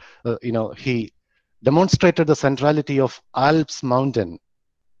that, he demonstrated the centrality of Alps Mountains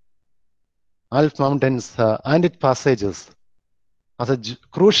and its passages as a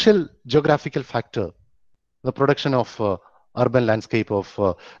crucial geographical factor, the production of urban landscape of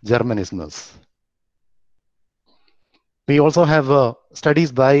Germanismus. We also have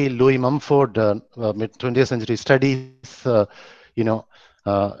studies by Louis Mumford, mid-20th century studies.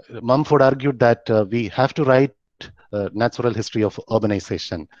 Mumford argued that we have to write natural history of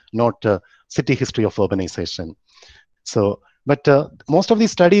urbanization, not city history of urbanization. So, but most of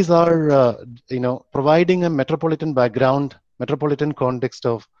these studies are, providing a metropolitan background, metropolitan context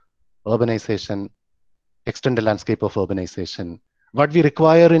of urbanization, extended landscape of urbanization. What we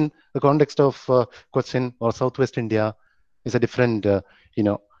require in the context of Cochin or Southwest India is a different, a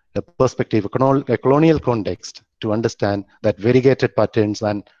perspective, a colonial context to understand that variegated patterns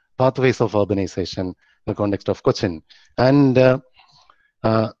and pathways of urbanization in the context of Cochin. And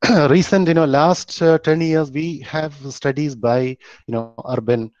recent, last 10 years, we have studies by,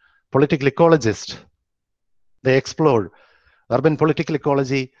 urban political ecologists. They explore urban political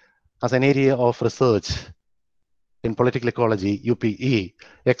ecology as an area of research in political ecology, UPE,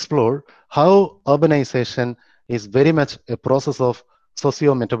 explore how urbanization is very much a process of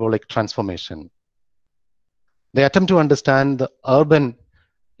socio-metabolic transformation. They attempt to understand the urban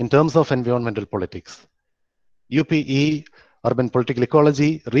in terms of environmental politics. UPE, urban political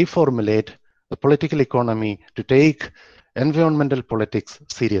ecology, reformulate the political economy to take environmental politics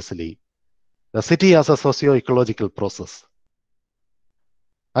seriously. The city as a socio-ecological process.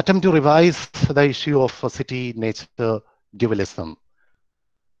 Attempt to revise the issue of city-nature dualism.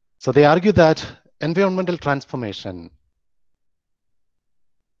 So they argue that environmental transformation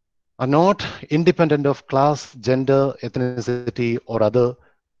are not independent of class, gender, ethnicity, or other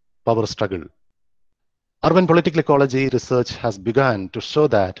power struggle. Urban political ecology research has begun to show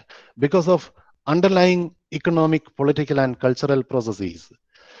that because of underlying economic, political, and cultural processes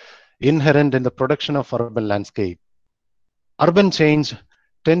inherent in the production of urban landscape, urban change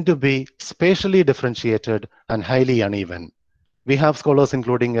tend to be spatially differentiated and highly uneven. We have scholars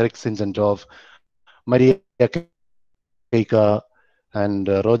including Eric Sinjendorf, Maria Keika, and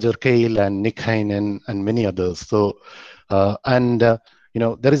Roger Cale and Nick Heinen and many others. So,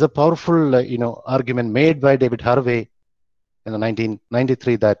 there is a powerful, argument made by David Harvey in the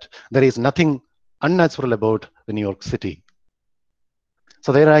 1993 that there is nothing unnatural about the New York City.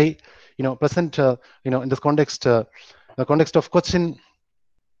 So there I, present, in this context, the context of Cochin,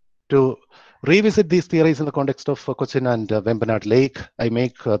 to revisit these theories in the context of Cochin and Vembanad Lake, I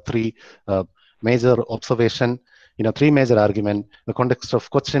make three major observations. Three major arguments. In the context of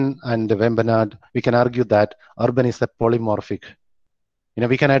Cochin and Vembanad, we can argue that urban is a polymorphic.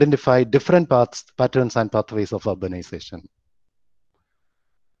 We can identify different patterns and pathways of urbanization.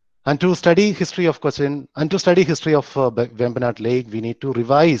 And to study history of Cochin and to study history of Vembanad Lake, we need to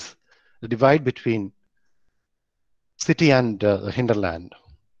revise the divide between city and hinterland.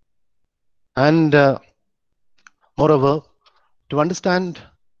 And moreover, to understand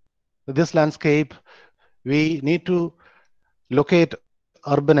this landscape, we need to locate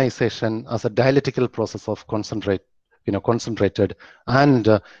urbanization as a dialectical process of concentrated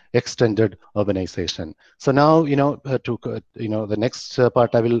and extended urbanization. So now, the next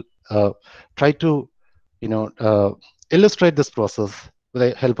part, I will try to, illustrate this process with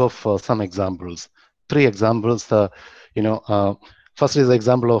the help of some examples. Three examples. First is the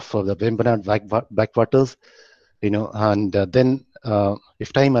example of the Vembanad backwaters, and then,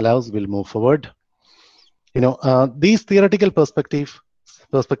 if time allows, we'll move forward. These theoretical perspectives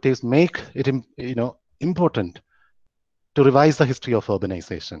make it, important to revise the history of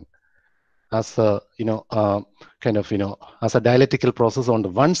urbanization as a, as a dialectical process. On the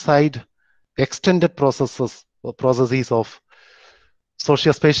one side, extended processes of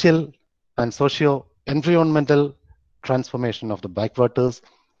socio-spatial and socio-environmental transformation of the backwaters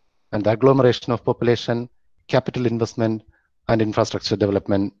and the agglomeration of population, capital investment, and infrastructure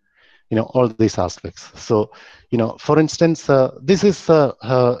development, all these aspects. So, for instance, this is,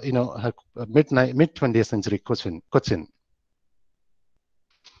 mid-20th century Cochin.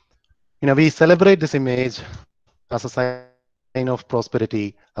 We celebrate this image as a sign of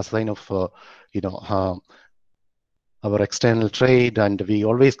prosperity, as a sign of, our external trade, and we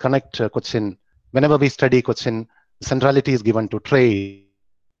always connect Cochin. Whenever we study Cochin, centrality is given to trade,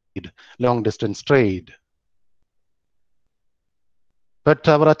 long-distance trade. But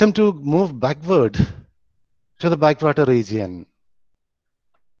our attempt to move backward to the backwater region,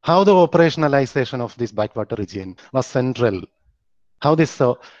 how the operationalization of this backwater region was central, how this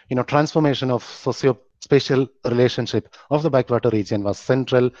transformation of socio-spatial relationship of the backwater region was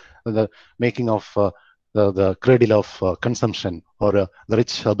central in the making of the cradle of consumption or the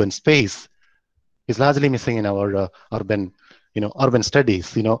rich urban space is largely missing in our urban urban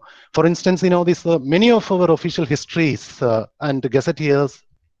studies. For instance, this many of our official histories and gazetteers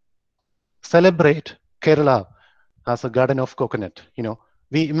celebrate Kerala as a garden of coconut.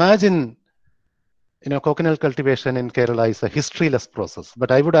 We imagine coconut cultivation in Kerala is a historyless process,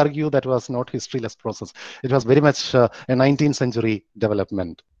 but I would argue that was not historyless process. It was very much a 19th century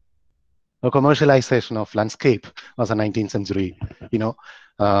development. A commercialization of landscape was a 19th century,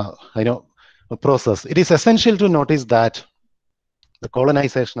 a process. It is essential to notice that the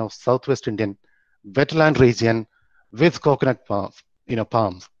colonization of Southwest Indian wetland region with coconut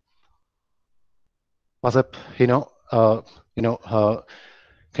palms was a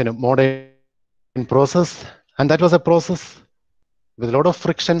kind of modern process, and that was a process with a lot of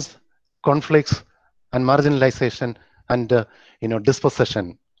frictions, conflicts, and marginalization, and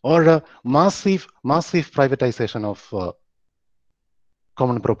dispossession, or massive privatization of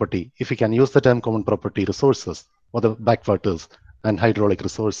common property, if we can use the term common property, resources, or the backwaters and hydraulic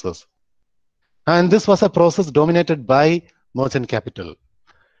resources. And this was a process dominated by merchant capital.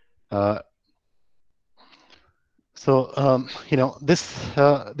 This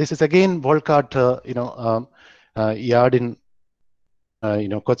is again Volcart, yard in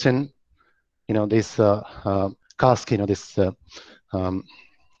Cochin. This cask, this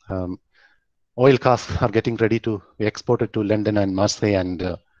oil casks are getting ready to be exported to London and Marseille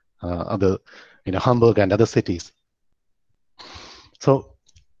and other, Hamburg and other cities. So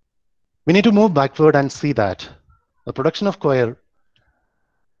we need to move backward and see that the production of coconut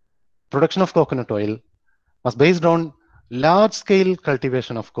oil was based on large-scale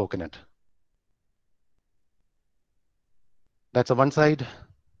cultivation of coconut. That's on one side,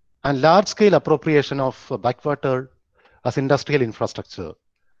 and large-scale appropriation of backwater as industrial infrastructure.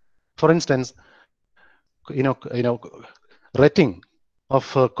 For instance, retting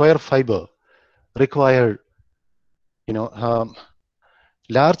of coir fiber required,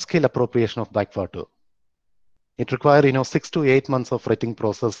 large-scale appropriation of backwater. It required, 6 to 8 months of retting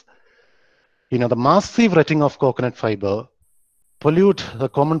process. The massive retting of coconut fiber pollute the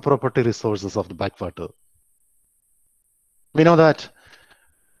common property resources of the backwater. We know that,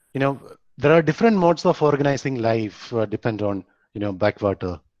 there are different modes of organizing life depend on,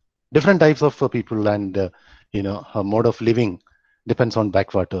 backwater. Different types of people and, a mode of living depends on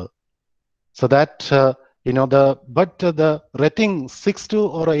backwater. So that, the retting 6 to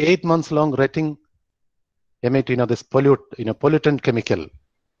or 8 months long retting emit, this pollutant chemical.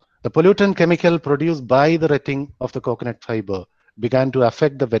 The pollutant chemical produced by the retting of the coconut fiber began to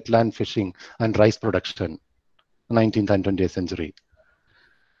affect the wetland fishing and rice production in the 19th and 20th century.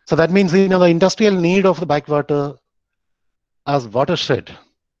 So that means, the industrial need of the backwater as watershed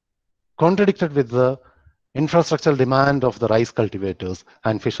contradicted with the infrastructural demand of the rice cultivators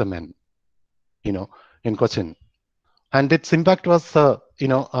and fishermen, in Cochin. And its impact was,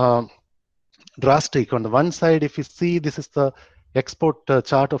 drastic. On the one side, if you see, this is the export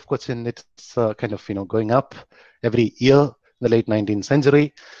chart of Cochin. It's kind of, going up every year in the late 19th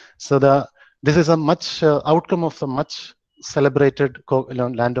century. So this is a much outcome of the much celebrated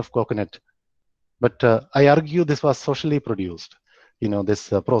land of coconut. But I argue this was socially produced, this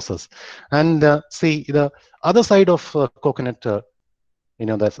process. And see, the other side of coconut, the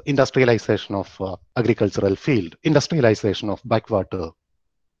industrialization of agricultural field, industrialization of backwater.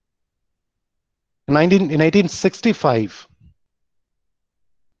 In 1865,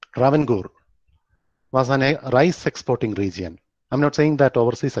 Travancore was a rice exporting region. I'm not saying that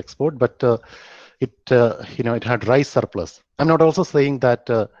overseas export, but it had rice surplus. I'm not also saying that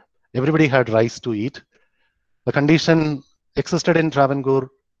everybody had rice to eat. The condition existed in Travancore,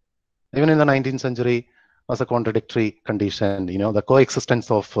 even in the 19th century, was a contradictory condition. The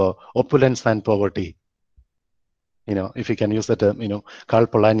coexistence of opulence and poverty. If you can use the term, Karl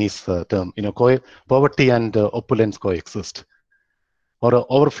Polanyi's term, poverty and opulence coexist, or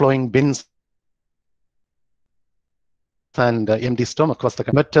overflowing bins and empty stomach was the.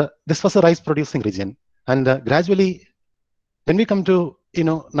 But this was a rice-producing region, and gradually, when we come to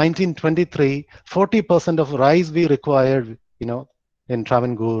 1923, 40% of rice we required, in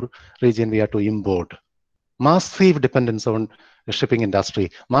Travancore region we had to import. Massive dependence on the shipping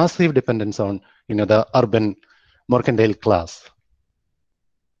industry, massive dependence on the urban mercantile class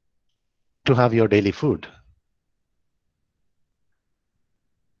to have your daily food.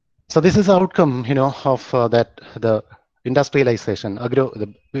 So this is the outcome, of that the industrialization,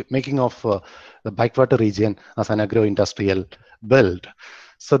 the making of the backwater region as an agro-industrial belt.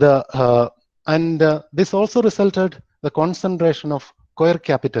 So this also resulted the concentration of coir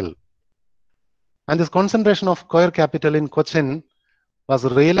capital, and this concentration of coir capital in Cochin was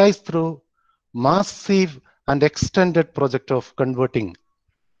realized through massive and extended project of converting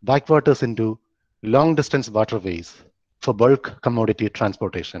backwaters into long-distance waterways for bulk commodity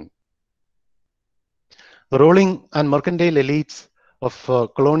transportation. The ruling and mercantile elites of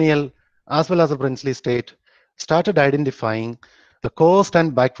colonial as well as the princely state started identifying the coast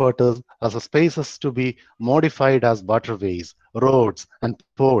and backwaters as a spaces to be modified as waterways, roads, and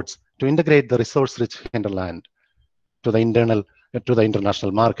ports to integrate the resource-rich hinterland to the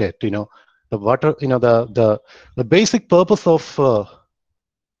international market. The water, the basic purpose of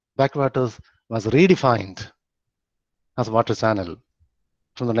backwaters was redefined as water channel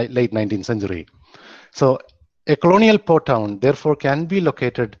from the late 19th century. So a colonial port town therefore can be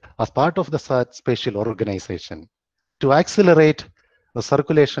located as part of the such spatial organization to accelerate the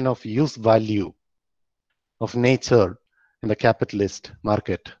circulation of use value of nature in the capitalist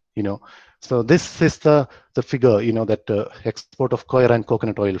market. So this is the figure, that export of coir and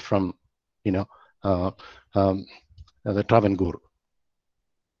coconut oil from, the Travancore,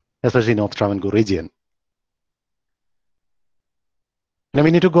 especially North Travancore region. Now we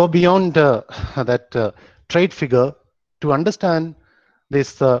need to go beyond that trade figure to understand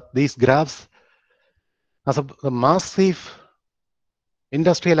these graphs as a massive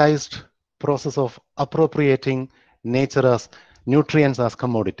industrialized process of appropriating nature as nutrients as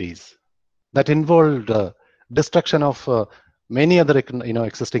commodities that involved destruction of many other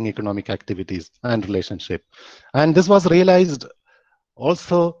existing economic activities and relationship. And this was realized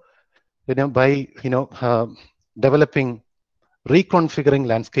also by developing reconfiguring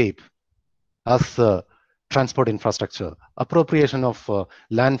landscape as transport infrastructure, appropriation of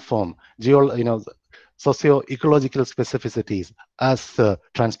landform, socio-ecological specificities as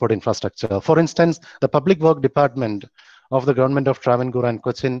transport infrastructure. For instance, the Public Work Department of the government of Travancore and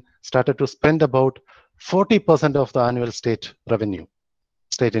Cochin started to spend about 40% of the annual state revenue,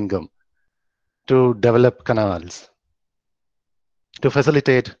 state income, to develop canals, to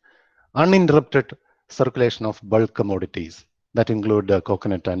facilitate uninterrupted circulation of bulk commodities that include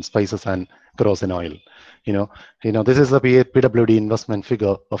coconut and spices and kerosene oil. This is the PWD investment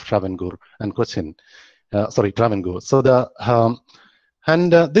figure of Travancore and Cochin. Travancore. So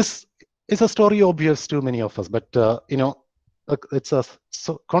this is a story obvious to many of us, but it's a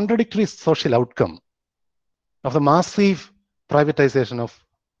contradictory social outcome of the massive privatization of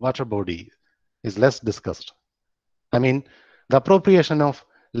water body is less discussed. I mean, the appropriation of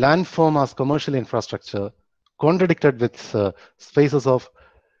landform as commercial infrastructure contradicted with spaces of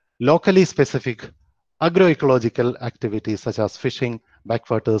locally specific agroecological activities such as fishing,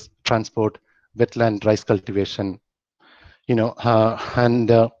 backwaters, transport, wetland rice cultivation,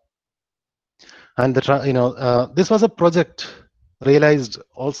 this was a project realized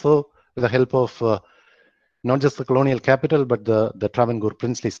also with the help of not just the colonial capital, but the Travancore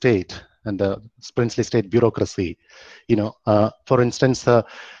princely state and the princely state bureaucracy. For instance, the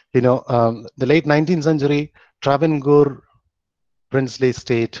late 19th century Travancore princely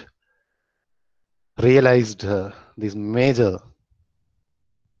state realized these major,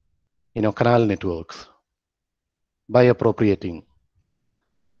 canal networks by appropriating,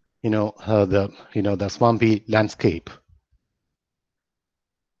 the swampy landscape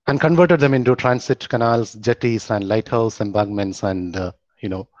and converted them into transit canals, jetties, and lighthouse embankments and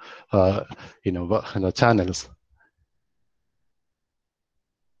channels.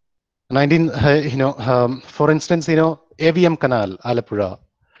 For instance, AVM Canal, Alapura,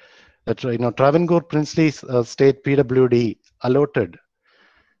 that Travancore princely state PWD allotted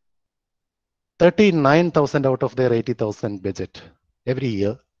 39,000 out of their 80,000 budget every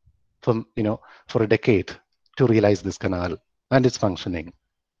year from for a decade to realize this canal and its functioning.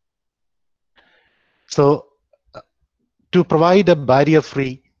 So to provide a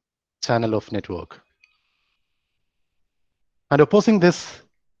barrier-free channel of network. And opposing this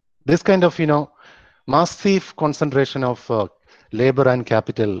kind of massive concentration of labor and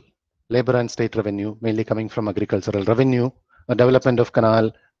capital, labor and state revenue, mainly coming from agricultural revenue, development of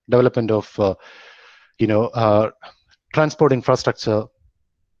canal, development of transport infrastructure.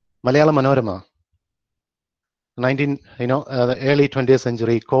 Malayalam Manorama, the early 20th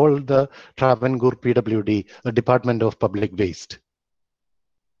century called the Travancore PWD a Department of Public Waste.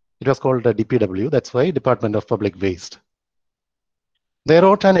 It was called a DPW. That's why Department of Public Waste. They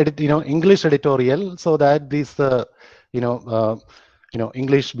wrote an English editorial so that these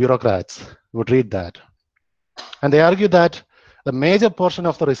English bureaucrats would read that, and they argue that the major portion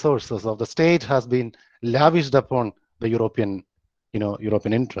of the resources of the state has been lavished upon the European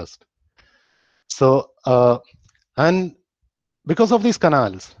interest. So and because of these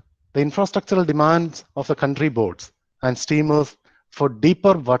canals, the infrastructural demands of the country boards and steamers for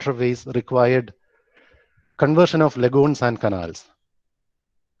deeper waterways required conversion of lagoons and canals.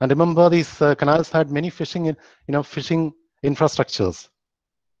 And remember, these canals had many fishing infrastructures.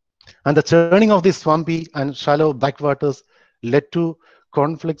 And the churning of these swampy and shallow backwaters led to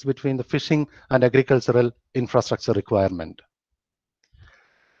conflicts between the fishing and agricultural infrastructure requirement.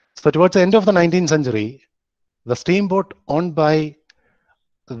 So towards the end of the 19th century, the steamboat owned by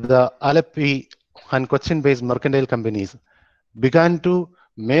the Alleppey and Cochin-based mercantile companies began to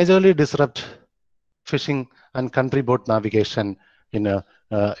majorly disrupt fishing and country boat navigation in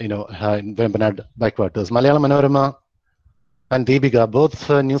Vembanad backwaters. Malayalam Manorama and Deepika, both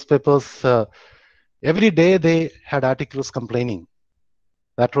newspapers, every day they had articles complaining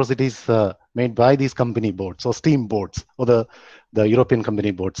atrocities made by these company boats or steam boats or the European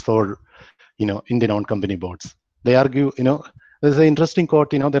company boats or Indian-owned company boats. They argue, there's an interesting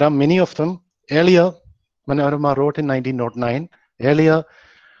quote, there are many of them. Earlier, Manorama wrote in 1909, earlier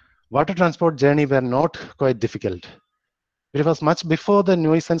water transport journey were not quite difficult. It was much before the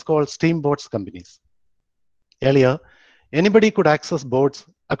nuisance called steamboats companies. Earlier, anybody could access boats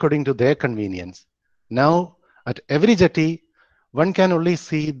according to their convenience. Now, at every jetty, one can only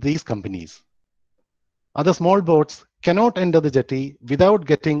see these companies. Other small boats cannot enter the jetty without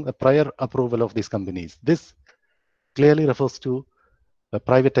getting the prior approval of these companies. This clearly refers to the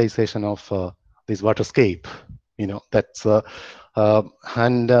privatization of this waterscape.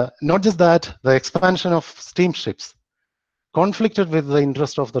 And not just that, the expansion of steamships conflicted with the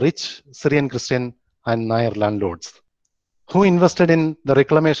interest of the rich Syrian Christian and Nair landlords, who invested in the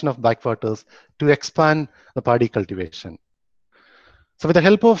reclamation of backwaters to expand the paddy cultivation. So with the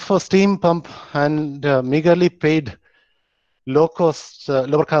help of a steam pump and meagerly paid lower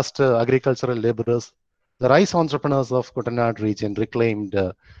caste agricultural laborers, the rice entrepreneurs of Kutanad region reclaimed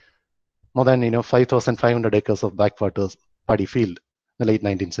more than 5,500 acres of backwaters paddy field in the late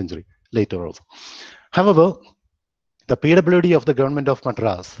 19th century, later also. However, the PWD of the government of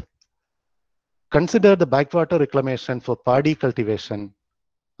Madras considered the backwater reclamation for paddy cultivation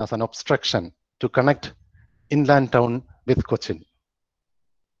as an obstruction to connect inland town with Cochin.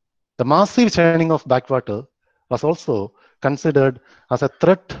 The massive churning of backwater was also considered as a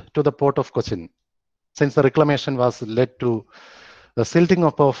threat to the port of Cochin, since the reclamation was led to the silting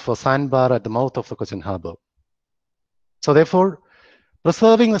up of sandbar at the mouth of the Cochin Harbour. So therefore,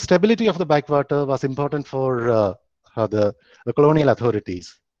 preserving the stability of the backwater was important for the colonial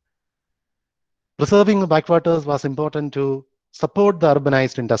authorities. Preserving the backwaters was important to support the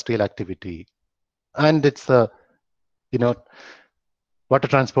urbanized industrial activity and its water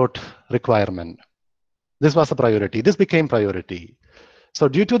transport requirement. This was a priority. This became priority. So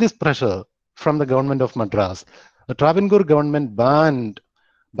due to this pressure from the government of Madras, the Travancore government banned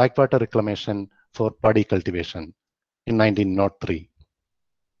backwater reclamation for paddy cultivation in 1903.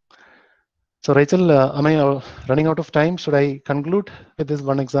 So Rachel, am I running out of time? Should I conclude with this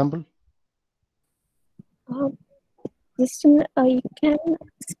one example? Justin, you can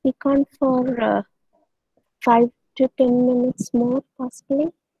speak on for 5 to 10 minutes more, possibly,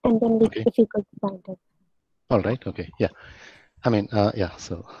 and then if you could find it. All right. Okay. Yeah. I mean, yeah.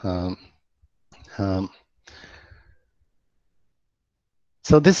 So,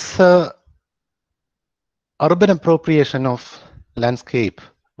 so this urban appropriation of landscape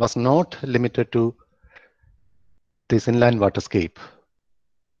was not limited to this inland waterscape.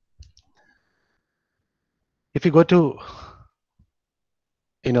 If you go to,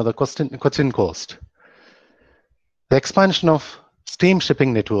 the Cochin coast, the expansion of steam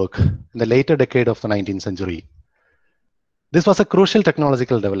shipping network in the later decade of the 19th century. This was a crucial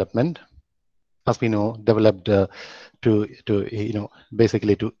technological development, as we know, developed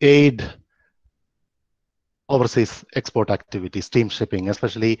basically to aid overseas export activity, steam shipping,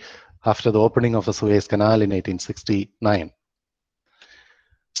 especially after the opening of the Suez Canal in 1869.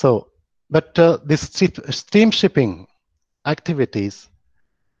 So, but this steam shipping activities,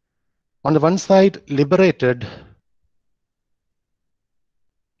 on the one side, liberated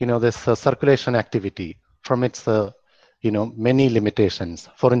this circulation activity from its many limitations.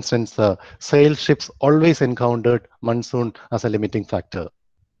 For instance, sail ships always encountered monsoon as a limiting factor.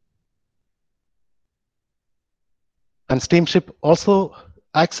 And steamship also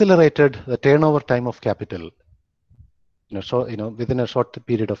accelerated the turnover time of capital. Within a short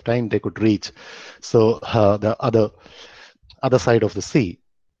period of time they could reach the other side of the sea.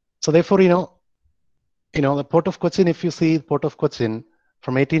 So therefore, the port of Cochin, if you see port of Cochin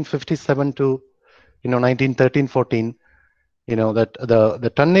from 1857 to 1913-14, that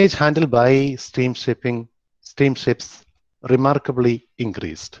the tonnage handled by steamships remarkably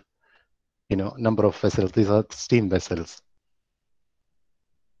increased. Number of vessels. These are steam vessels.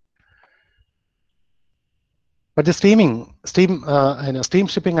 But the steam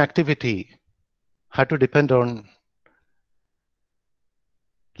shipping activity had to depend on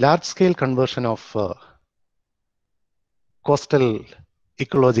large-scale conversion of coastal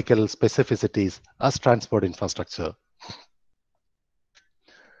ecological specificities as transport infrastructure.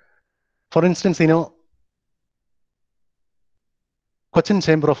 For instance, Cochin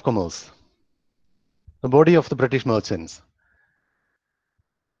Chamber of Commerce, the body of the British merchants,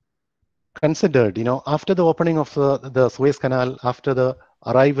 considered, after the opening of the Suez Canal, after the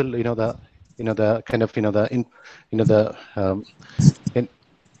arrival,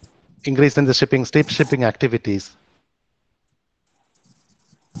 increase in the steam shipping activities,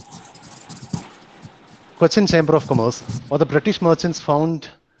 Cochin Chamber of Commerce or the British merchants found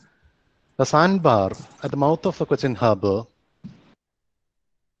the sandbar at the mouth of the Cochin Harbour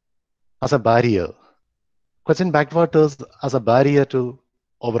as a barrier, Cochin backwaters as a barrier to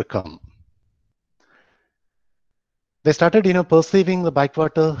overcome. They started, perceiving the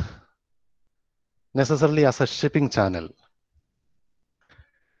backwater necessarily as a shipping channel.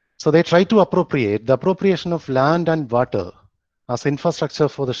 So they tried to appropriate the appropriation of land and water as infrastructure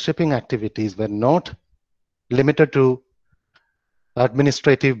for the shipping activities were not limited to the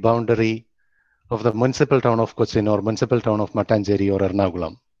administrative boundary of the municipal town of Cochin or municipal town of Mattancherry or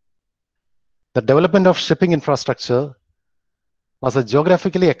Ernakulam. The development of shipping infrastructure was a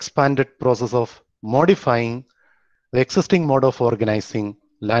geographically expanded process of modifying the existing mode of organizing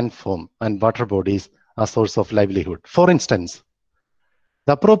landform and water bodies as source of livelihood. For instance,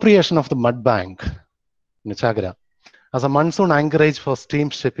 the appropriation of the mud bank in Chagara as a monsoon anchorage for steam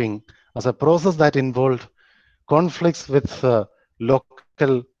shipping as a process that involved conflicts with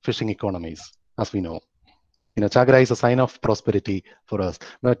local fishing economies, as we know. Chagara is a sign of prosperity for us,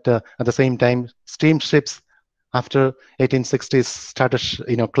 but at the same time, steamships after 1860s started,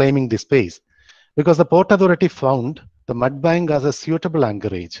 claiming this space because the Port Authority found the mud bank as a suitable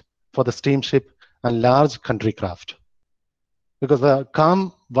anchorage for the steamship and large country craft. Because the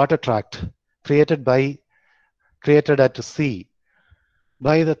calm water tract created at sea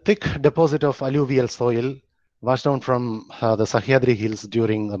by the thick deposit of alluvial soil washed down from the Sahyadri hills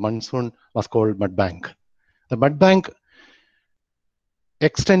during the monsoon was called mud bank. The mud bank,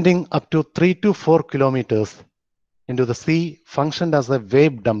 extending up to 3 to 4 kilometers into the sea, functioned as a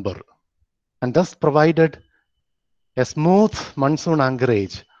wave dumper and thus provided a smooth monsoon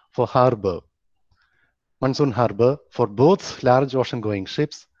anchorage for monsoon harbor for both large ocean-going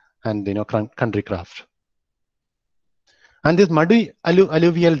ships and country craft. And this muddy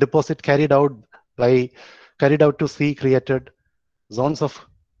alluvial deposit carried out to sea created zones of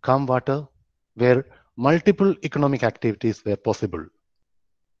calm water where multiple economic activities were possible.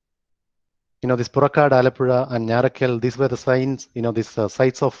 This Purakad, Alappuzha, and Narakkal, these were the signs,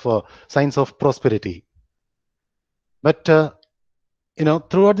 signs of prosperity. But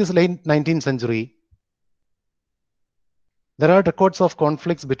throughout this late 19th century, there are records of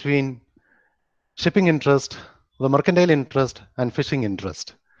conflicts between shipping interest, the mercantile interest, and fishing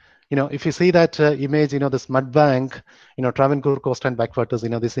interest. If you see that image, this mud bank, Travancore coast and backwaters,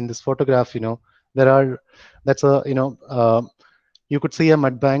 in this photograph, that's a, you could see a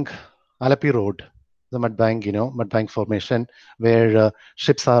mud bank, Alapi Road, the mud bank formation where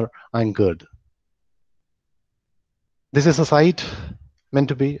ships are anchored. This is a site meant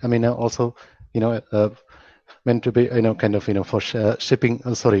to be, also, meant to be, for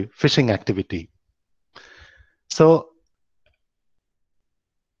fishing activity. So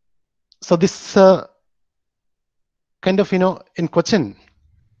this in Cochin,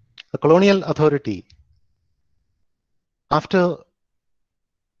 the colonial authority, after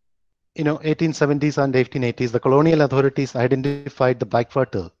 1870s and 1880s, the colonial authorities identified the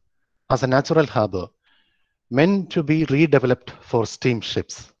backwater as a natural harbor meant to be redeveloped for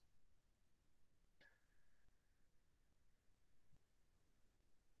steamships.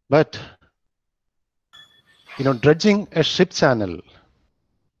 But dredging a ship channel,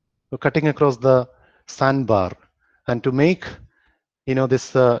 cutting across the sandbar, and to make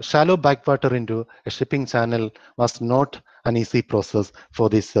this shallow backwater into a shipping channel was not an easy process for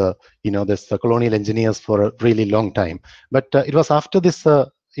this colonial engineers for a really long time. But it was after this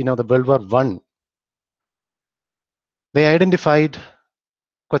the World War I, they identified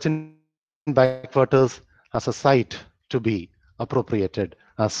Cochin backwaters as a site to be appropriated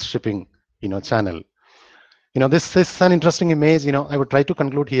as shipping channel. This is an interesting image. I would try to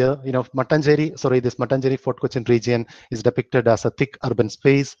conclude here. This Mattancherry Fort Cochin region is depicted as a thick urban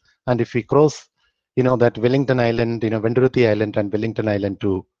space. And if we cross, that Wellington Island, Venduruthi Island and Wellington Island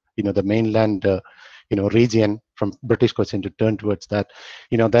to, the mainland, region from British Cochin to turn towards that,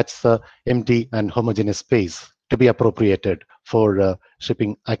 that's empty and homogeneous space to be appropriated for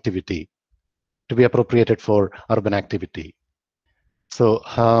shipping activity, to be appropriated for urban activity. So,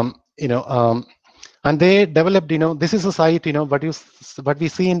 and they developed, this is a site, what we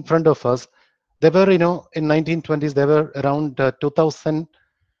see in front of us. There were, in 1920s, there were around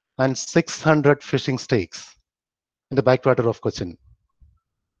 2,600 fishing stakes in the backwater of Cochin.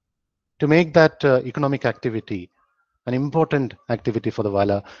 To make that economic activity an important activity for the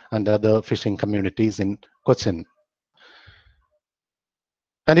Vala and other fishing communities in Cochin.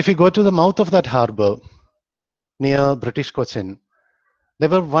 And if you go to the mouth of that harbor near British Cochin, there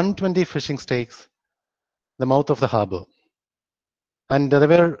were 120 fishing stakes the mouth of the harbor. And there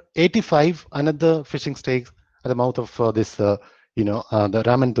were 85 another fishing stakes at the mouth of the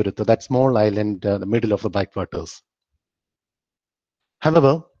Ramanturuthu, that small island, the middle of the backwaters.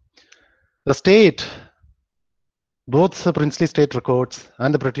 However, the state, both the princely state records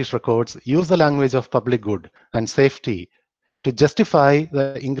and the British records, use the language of public good and safety to justify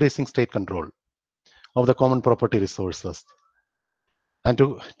the increasing state control of the common property resources and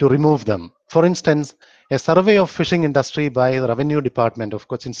to remove them. For instance, a survey of fishing industry by the Revenue Department of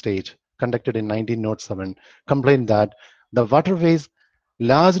Cochin State conducted in 1907 complained that the waterways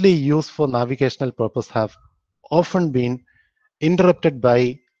largely used for navigational purpose have often been interrupted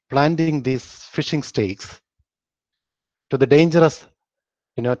by planting these fishing stakes to the dangerous,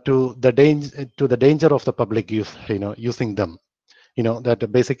 to the danger of the public use, using them.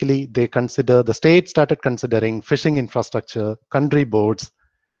 That basically the state started considering fishing infrastructure, country boards,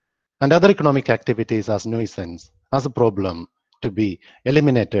 and other economic activities as nuisance, as a problem to be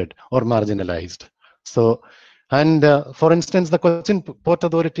eliminated or marginalized. So, and for instance, the Cochin Port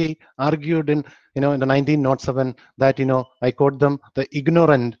Authority argued in the 1907 that, I quote them, the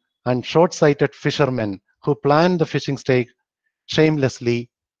ignorant and short-sighted fishermen who plan the fishing stake shamelessly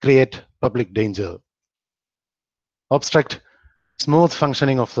create public danger, obstruct smooth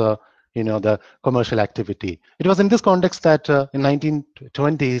functioning of the the commercial activity. It was in this context that in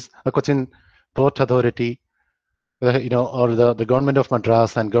 1920s, the Cochin Port Authority, or the government of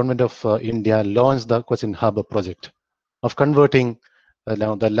Madras and government of India launched the Cochin Harbour project of converting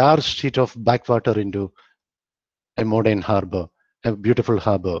the large sheet of backwater into a modern harbour, a beautiful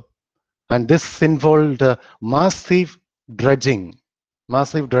harbour. And this involved massive dredging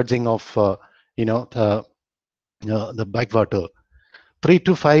of the backwater. 3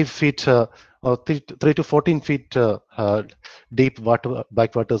 to 5 feet or 3 to 14 feet deep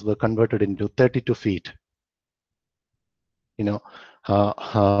backwaters were converted into 32 feet. The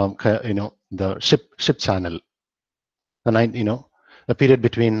ship channel. The period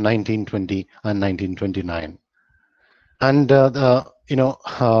between 1920 and 1929. And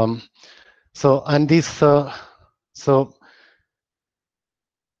so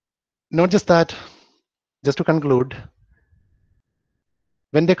not just that. Just to conclude,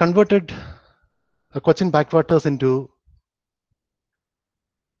 when they converted the Cochin backwaters into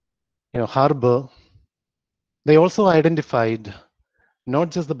harbour, they also identified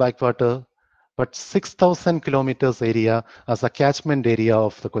not just the backwater, but 6,000 kilometers area as a catchment area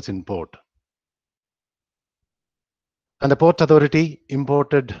of the Cochin port. And the Port Authority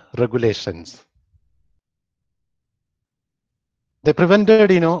imported regulations. They prevented,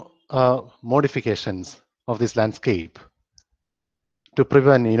 modifications of this landscape to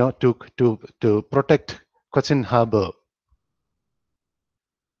prevent, to protect Cochin Harbour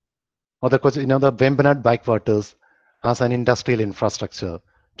or the Cochin, the Vembanad backwaters as an industrial infrastructure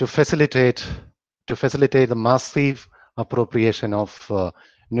to facilitate the massive appropriation of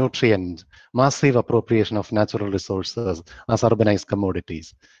nutrients, massive appropriation of natural resources as urbanized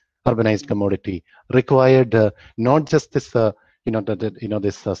commodities. Urbanized commodity required not just this, the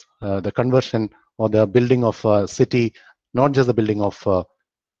conversion or the building of a city, not just the building of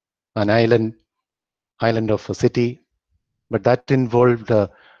an island of a city, but that involved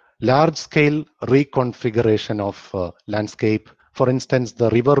large-scale reconfiguration of landscape. For instance, the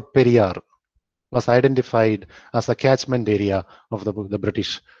river Periyar was identified as a catchment area of the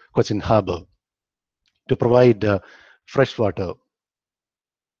British Cochin Harbour to provide fresh water.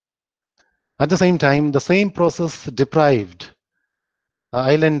 At the same time, the same process deprived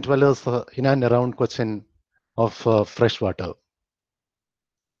island dwellers in and around Cochin of fresh water.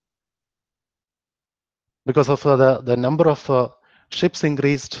 Because of the number of ships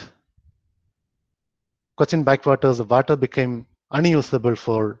increased, Cochin backwaters, the water became unusable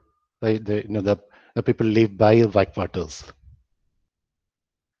for the people live by backwaters.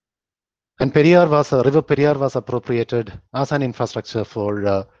 And river Periyar was appropriated as an infrastructure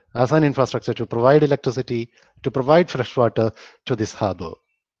to provide electricity, to provide fresh water to this harbour.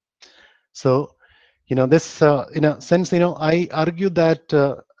 So, this, in a sense, I argue that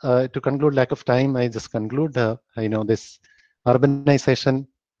to conclude, lack of time, I just conclude, this urbanization,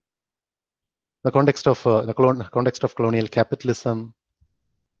 the context of context of colonial capitalism,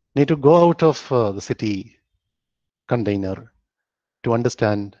 need to go out of the city container to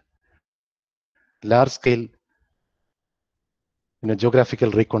understand large scale,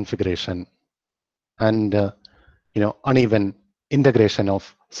 geographical reconfiguration and uneven integration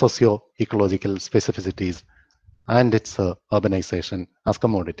of socio-ecological specificities and its urbanization as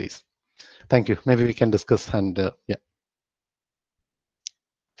commodities. Thank you. Maybe we can discuss and yeah.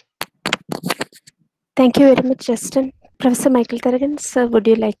 Thank you very much, Justin. Professor Michael Tharakan, sir, would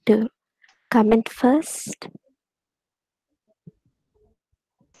you like to comment first?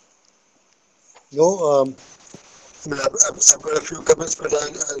 No, I've got a few comments, but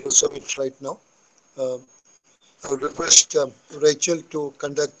I'll reserve it right now. I would request Rachel to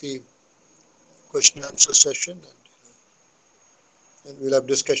conduct the question and answer session, and we'll have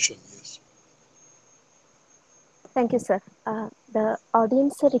discussion. Yes. Thank you, sir. The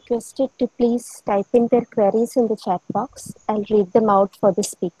audience are requested to please type in their queries in the chat box. I'll read them out for the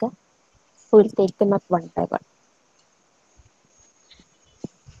speaker, who will take them up one by one.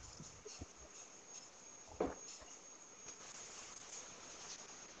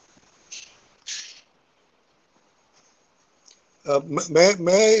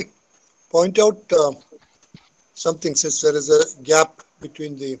 May I point out something, since there is a gap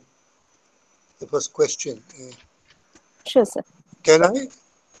between the first question? Sure, sir. Can I?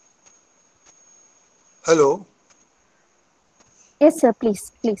 Hello? Yes, sir,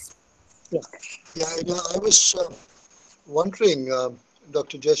 please. Yeah, I was wondering,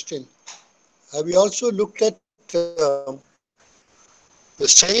 Dr. Justin, have you also looked at the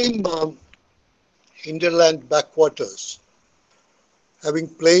same hinterland backwaters, having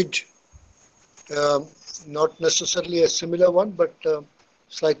played not necessarily a similar one, but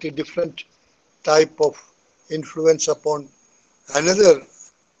slightly different type of influence upon another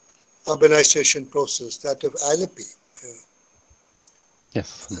urbanization process, that of Alleppey?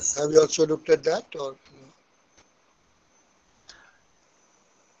 Yes. Have you also looked at that, or?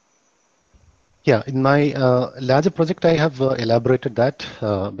 Yeah, in my larger project, I have elaborated that,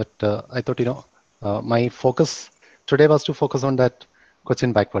 but I thought, my focus today was to focus on that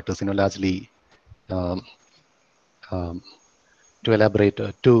Cochin backwaters, largely to elaborate,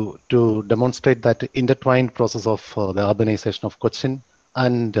 to demonstrate that intertwined process of the urbanization of Cochin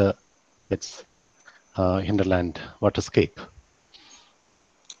and its hinterland waterscape.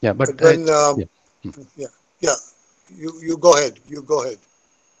 Yeah, but when, yeah. You go ahead. You go ahead.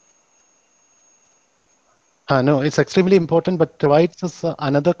 No, it's extremely important, but provides us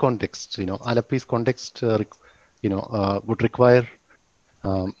another context. Alleppey's context, would require,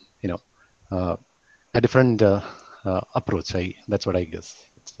 a different approach. That's what I guess.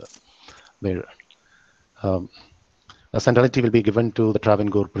 It's where a centrality will be given to the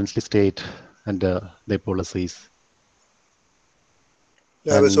Travancore princely state and their policies.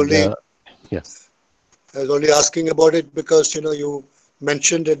 I was only asking about it because you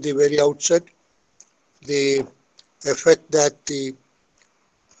mentioned at the very outset the effect that the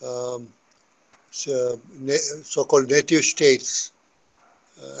so-called native states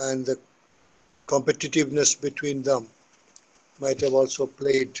and the competitiveness between them might have also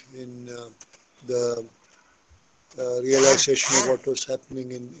played in the realization of what was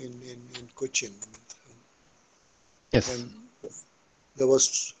happening in Cochin. Yes. And there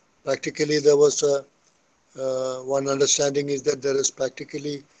was a one understanding is that there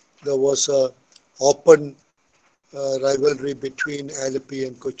was a open rivalry between Alleppey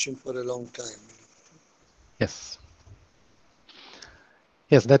and Cochin for a long time. Yes.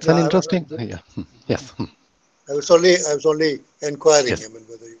 Yes, that's an interesting. Yeah. Yes. I was only inquiring. Yes. I mean,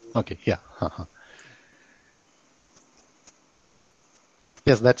 whether you. Okay. Yeah.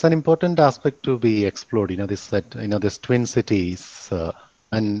 Yes, that's an important aspect to be explored. This twin cities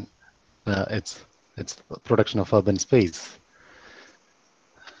and its production of urban space.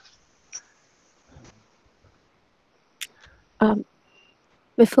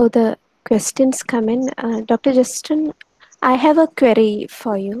 Before the questions come in, Dr. Justin, I have a query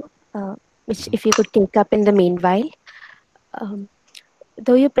for you, which if you could take up in the meanwhile.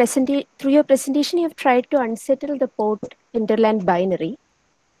 Through your presentation, you have tried to unsettle the port-hinterland binary.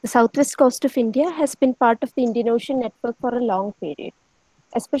 The southwest coast of India has been part of the Indian Ocean network for a long period.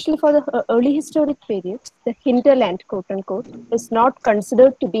 Especially for the early historic periods, the hinterland, quote-unquote, is not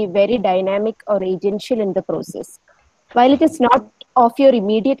considered to be very dynamic or agential in the process. While it is not of your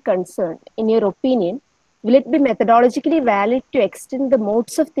immediate concern, in your opinion, will it be methodologically valid to extend the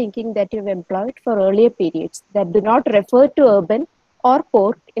modes of thinking that you've employed for earlier periods that do not refer to urban or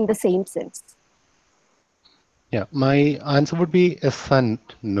port in the same sense? Yeah, my answer would be yes and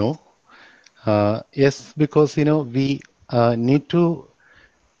no. Yes, because we need to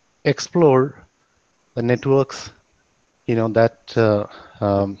explore the networks. That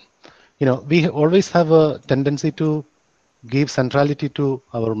we always have a tendency to give centrality to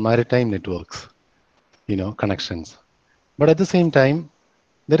our maritime networks, connections. But at the same time,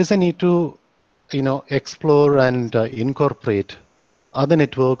 there is a need to, explore and incorporate other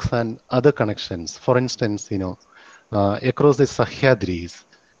networks and other connections. For instance, across the Sahyadris,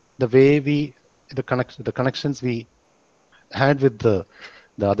 the way the connections we had with the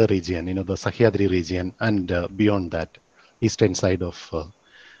other region, the Sahyadri region, and beyond that, eastern side of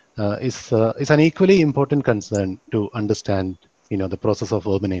is an equally important concern to understand, the process of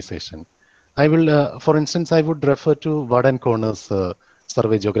urbanization. I will, for instance, I would refer to Warden Corner's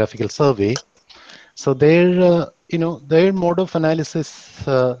geographical survey. So their mode of analysis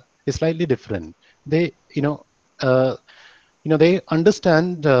is slightly different. They, they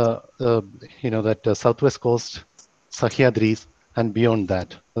understand, that southwest coast, Sahyadris, and beyond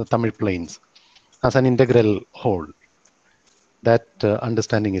that, the Tamil plains, as an integral whole. That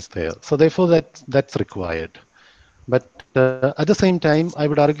understanding is there. So therefore, that's required. But at the same time, I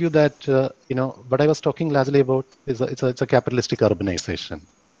would argue that what I was talking largely about is it's a capitalistic urbanization,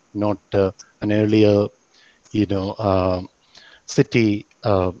 not an earlier city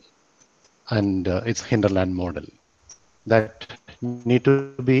and its hinterland model. That need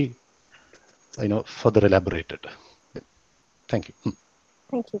to be further elaborated. Thank you.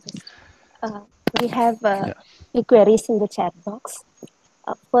 Thank you. We have few queries in the chat box.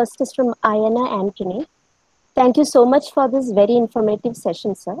 First is from Ayana Anthony. Thank you so much for this very informative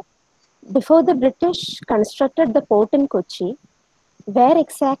session, sir. Before the British constructed the port in Kochi, where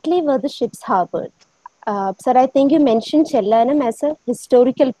exactly were the ships harbored? Sir, I think you mentioned Chellanam as a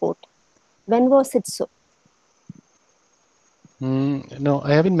historical port. When was it so? No,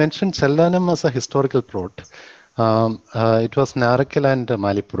 I haven't mentioned Chellanam as a historical port. It was Narakkal and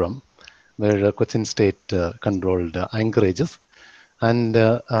Malippuram, where Cochin state controlled anchorages. And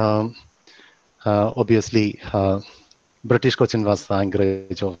obviously, British Cochin was the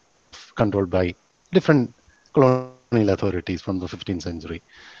anchorage controlled by different colonial authorities from the 15th century.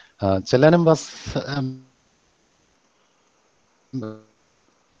 Chellanam was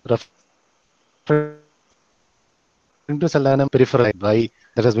referring to Chellanam peripheral by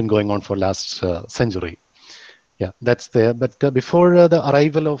that has been going on for last century. Yeah, that's there. But before the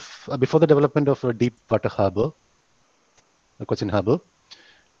arrival of, before the development of a deep water harbor, the Cochin Harbour,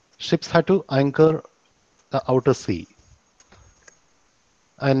 ships had to anchor the outer sea.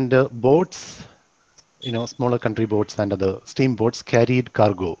 And boats, smaller country boats and other steamboats carried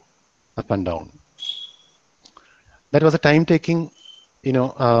cargo up and down. That was a time-taking,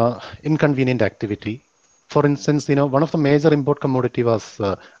 inconvenient activity. For instance, one of the major import commodity was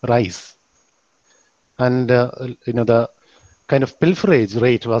rice. And, the kind of pilferage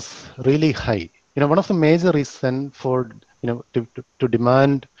rate was really high. One of the major reasons for, to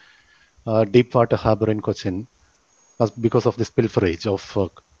demand deep water harbor in Cochin was because of this pilferage of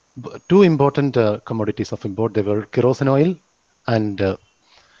two important commodities of import. They were kerosene oil and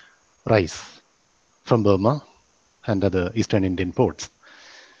rice from Burma and other Eastern Indian ports.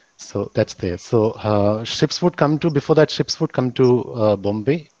 So that's there. So ships would come to, before that, ships would come to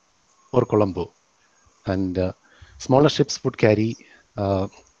Bombay or Colombo. And smaller ships would carry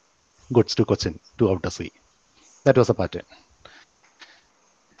goods to Cochin, to outer sea. That was a pattern.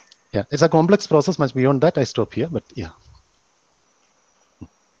 Yeah, it's a complex process, much beyond that. I stop here, but yeah.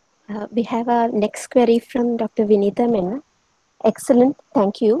 We have our next query from Dr. Vinita Mena. Excellent,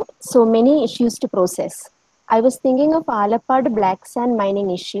 thank you. So many issues to process. I was thinking of Alapad black sand mining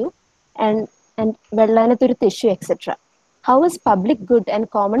issue and Vellanathuruth issue, etc. How is public good and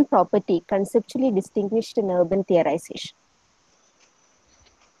common property conceptually distinguished in urban theorization?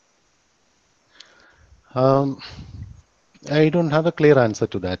 I don't have a clear answer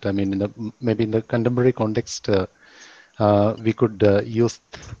to that. I mean, maybe in the contemporary context, we could use,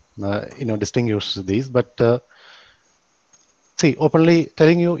 distinguish these. But see, openly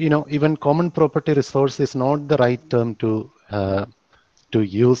telling you, even common property resource is not the right term to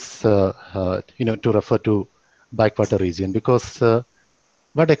use, to refer to backwater region, because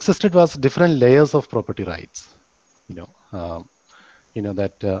what existed was different layers of property rights.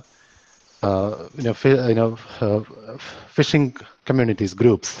 Fishing communities,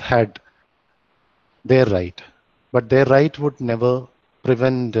 groups had their right, but their right would never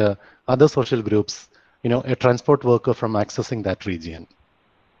prevent other social groups a transport worker from accessing that region,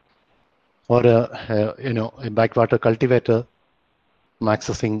 or a backwater cultivator from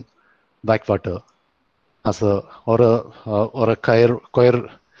accessing backwater, as a or a coir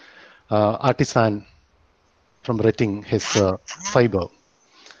artisan from renting his fiber.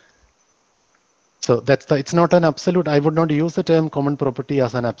 So it's not an absolute. I would not use the term common property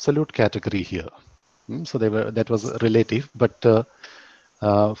as an absolute category here. So that was relative, but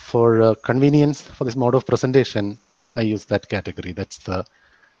for convenience for this mode of presentation, I use that category. That's the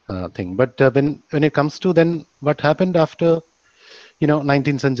thing. But when it comes to then what happened after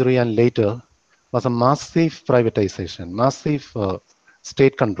 19th century and later was a massive privatization, massive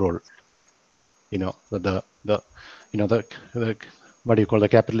state control. The what do you call the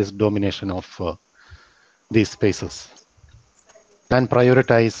capitalist domination of these spaces, and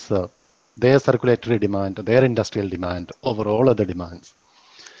prioritize their circulatory demand, their industrial demand over all other demands.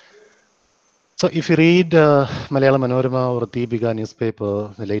 So if you read Malayalam Manorama or Deepika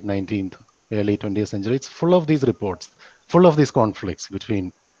newspaper, the late 19th, early 20th century, it's full of these reports, full of these conflicts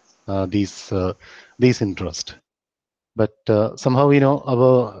between these interests. But somehow,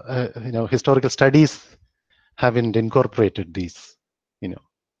 our historical studies haven't incorporated these, yeah.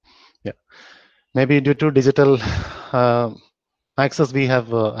 Maybe due to digital access, we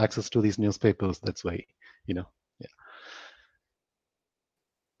have access to these newspapers. That's why, yeah.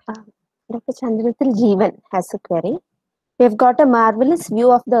 Dr. Chandanathil Jeevan has a query. We have got a marvelous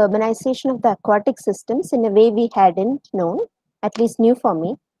view of the urbanization of the aquatic systems in a way we hadn't known, at least new for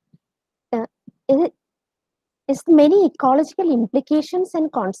me. Is there many ecological implications and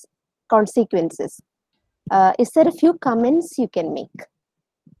consequences? Is there a few comments you can make?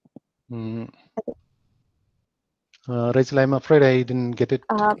 Rachel, I'm afraid I didn't get it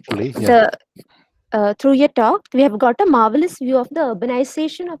fully. Through your talk, we have got a marvelous view of the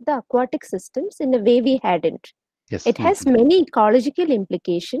urbanization of the aquatic systems in a way we hadn't. Yes. It has many ecological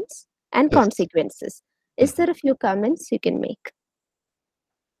implications and consequences. Is there a few comments you can make?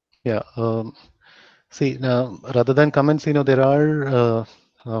 Yeah. See, now, rather than comments, there are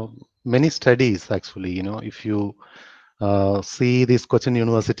many studies actually. If you see these Cochin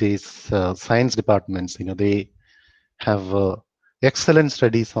universities, science departments, they have excellent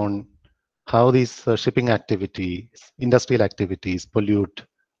studies on how these shipping activities, industrial activities pollute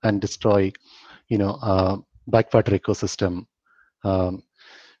and destroy, backwater ecosystem.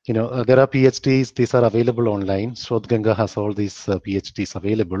 There are PhDs, these are available online. Srodh Ganga has all these PhDs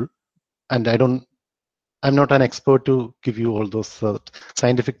available. And I'm not an expert to give you all those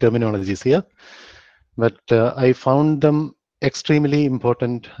scientific terminologies here, but I found them extremely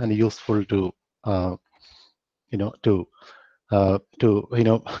important and useful to,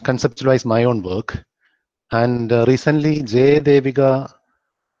 conceptualize my own work. And recently, Jay Devika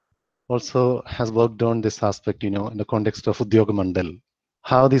also has worked on this aspect, in the context of Udyoga Mandal,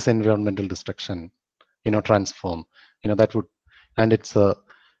 how this environmental destruction, transform, that would, and it's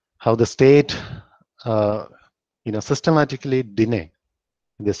how the state, systematically deny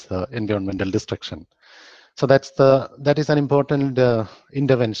this environmental destruction. So that is an important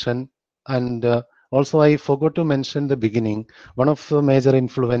intervention. And also, I forgot to mention the beginning. One of the major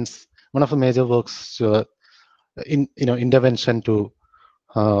influence, one of the major works, intervention to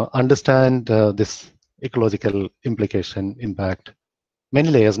understand this ecological implication, impact, many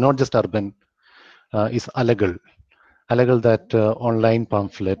layers, not just urban, is Alagal. Alagal, that online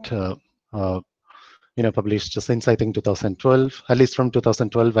pamphlet, published since I think 2012. At least from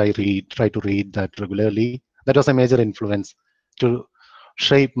 2012, I try to read that regularly. That was a major influence to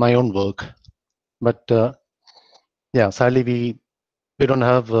shape my own work. But yeah, sadly we don't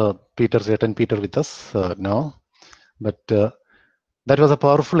have Peter with us now. But that was a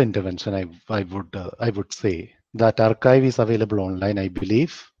powerful intervention. I would say that archive is available online, I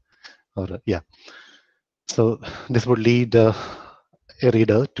believe. Or yeah. So this would lead a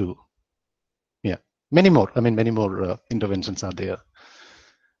reader to many more. I mean, many more interventions are there.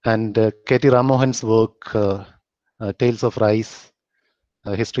 And K.T. Ramohan's work, Tales of Rice,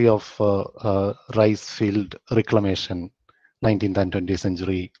 History of Rice Field Reclamation, 19th and 20th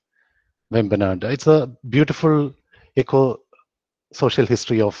century, Vembanad. It's a beautiful eco-social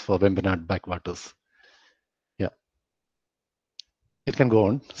history of Vembanad backwaters. Yeah. It can go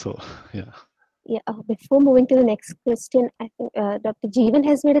on. So, yeah. Yeah, before moving to the next question, I think Dr. Jeevan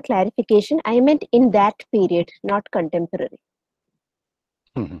has made a clarification. I meant in that period, not contemporary.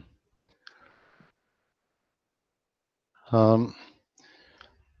 Mm-hmm.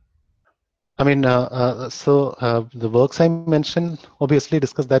 I mean, the works I mentioned obviously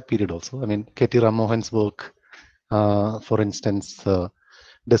discuss that period also. I mean, K.T. Ramohan's work, for instance,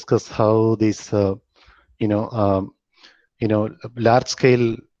 discuss how these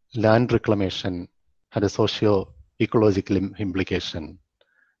large-scale land reclamation had a socio-ecological implication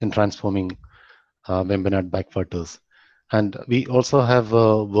in transforming Vembanad backwaters. And we also have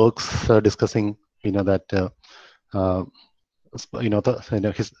works discussing, that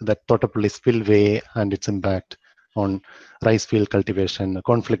that Thottapalli spillway and its impact on rice field cultivation,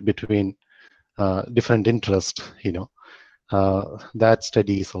 conflict between different interests. That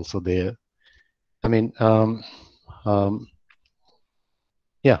study is also there. I mean,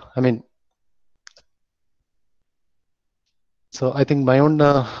 yeah. I mean, so I think my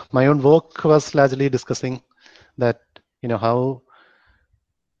own work was largely discussing that how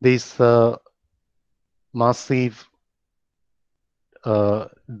these massive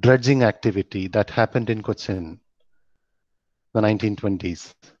dredging activity that happened in Cochin, the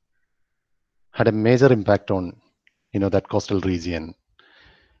 1920s, had a major impact on that coastal region.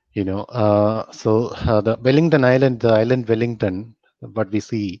 So the Wellington Island, the island Wellington, what we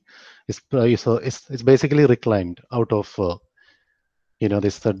see is it's basically reclaimed out of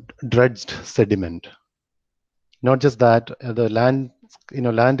this dredged sediment. Not just that, the land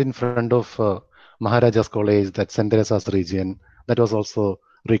in front of Maharaja's College, that St. Teresa's region, that was also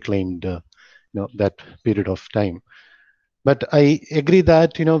reclaimed that period of time. But I agree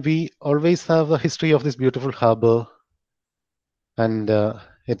that we always have a history of this beautiful harbor, and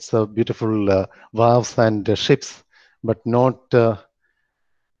it's a beautiful wharves and ships, but not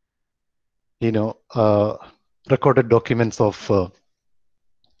recorded documents of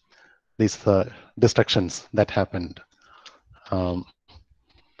these destructions that happened for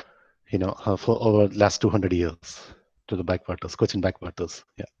over the last 200 years to the backwaters, Cochin backwaters.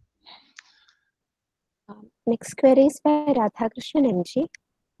 Yeah. Next query is by Radhakrishnan NG.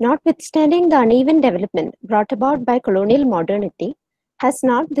 Notwithstanding the uneven development brought about by colonial modernity, has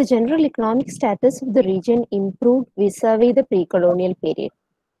not the general economic status of the region improved vis-a-vis the pre-colonial period?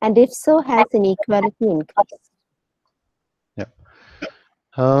 And if so, has inequality increased? Yeah.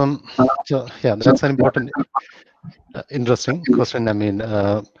 So yeah, that's an important, interesting question. I mean,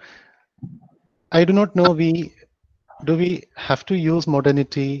 I do not know. Do we have to use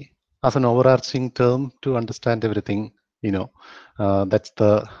modernity as an overarching term to understand everything? That's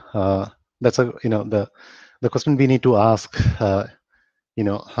the the question we need to ask.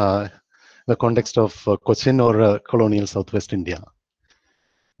 The context of Cochin or colonial Southwest India.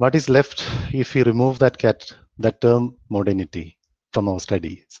 What is left if we remove that term modernity from our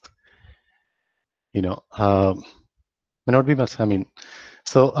studies? May not be much. I mean,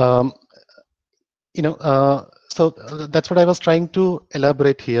 so so that's what I was trying to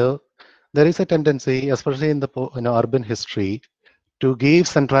elaborate here. There is a tendency, especially in the urban history, to give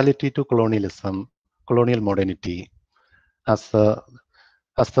centrality to colonialism, colonial modernity, as the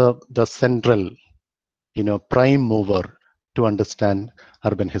central, prime mover to understand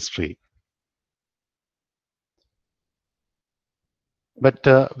urban history. But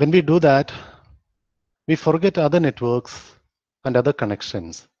when we do that, we forget other networks and other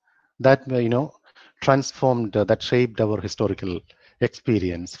connections that transformed, that shaped our historical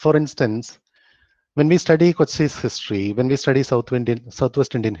experience. For instance, when we study Cochin's history, when we study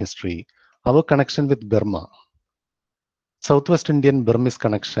Southwest Indian history, our connection with Burma, Southwest Indian Burmese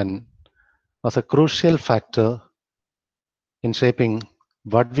connection, was a crucial factor in shaping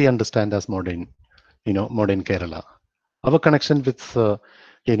what we understand as modern Kerala. Our connection with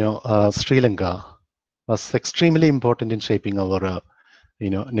Sri Lanka was extremely important in shaping our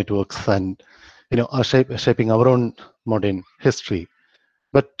networks and shaping our own modern history.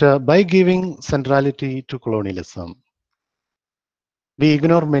 But by giving centrality to colonialism, we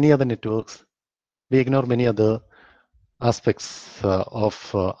ignore many other networks. We ignore many other aspects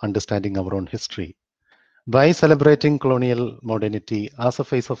of understanding our own history. By celebrating colonial modernity as a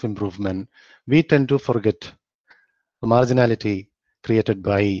phase of improvement, we tend to forget the marginality created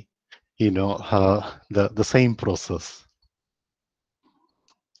by the same process.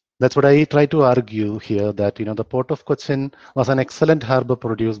 That's what I try to argue here, that the port of Cochin was an excellent harbor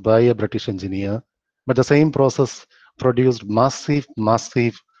produced by a British engineer, but the same process produced massive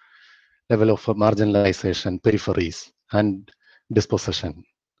level of marginalization, peripheries, and dispossession.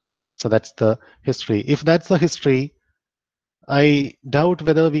 So that's the history. If that's the history, I doubt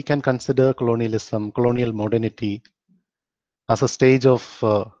whether we can consider colonialism, colonial modernity, as a stage of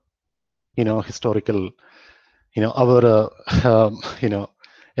historical, our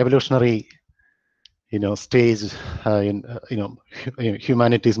evolutionary stage in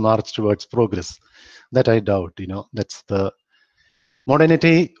humanity's march towards progress. That I doubt. That's the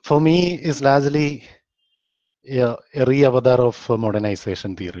modernity for me is largely a re-avatar of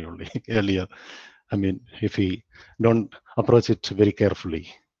modernization theory only earlier. I mean, if we don't approach it very carefully.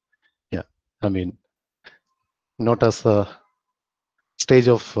 Yeah, I mean, not as a stage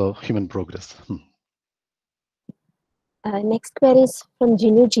of human progress. Next query is from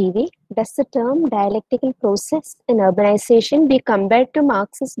Jinu GV. Does the term dialectical process in urbanization be compared to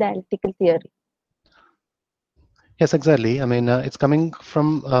Marx's dialectical theory? Yes, exactly. I mean, it's coming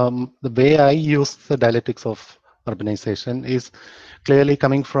from the way I use the dialectics of urbanization is clearly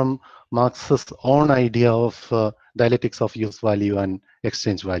coming from Marx's own idea of dialectics of use value and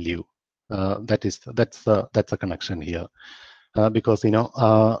exchange value. That's a connection here, because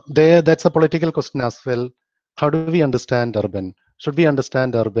that's a political question as well. How do we understand urban? Should we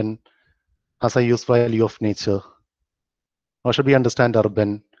understand urban as a use value of nature, or should we understand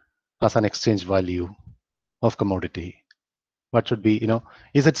urban as an exchange value of commodity? What should be,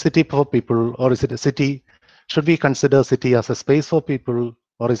 is it city for people, or is it a city? Should we consider city as a space for people,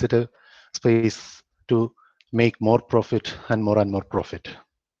 or is it a space to make more profit and more profit?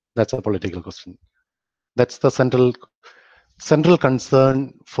 That's a political question. That's the central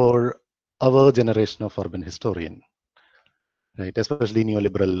concern for our generation of urban historian, right? Especially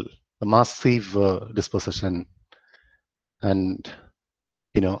neoliberal, the massive dispossession, and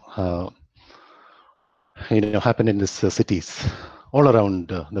happen in these cities all around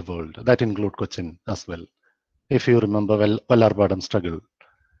the world. That include Cochin as well. If you remember, Valarbadam struggle,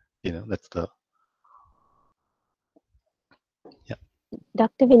 that's the, yeah.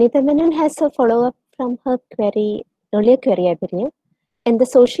 Dr. Vinitha Menon has a follow-up from her earlier query, I believe. In the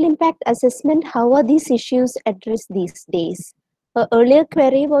social impact assessment, how are these issues addressed these days? Her earlier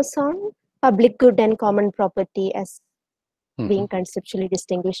query was on public good and common property as being conceptually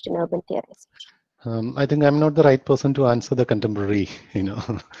distinguished in urban theorization. I think I'm not the right person to answer the contemporary,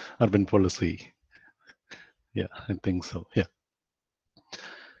 urban policy. Yeah, I think so. Yeah.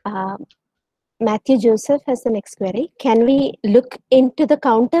 Mathew Joseph has the next query. Can we look into the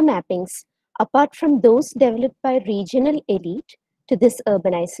counter mappings apart from those developed by regional elite to this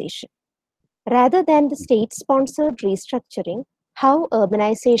urbanization? Rather than the state-sponsored restructuring, how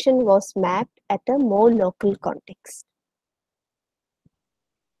urbanization was mapped at a more local context?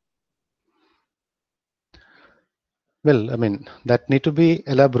 Well, I mean, that need to be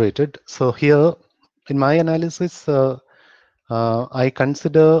elaborated. So here, in my analysis, I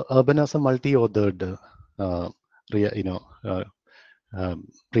consider urban as a multi-authored,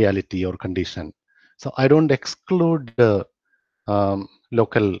 reality or condition. So I don't exclude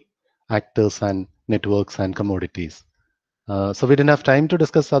local actors and networks and commodities. So we didn't have time to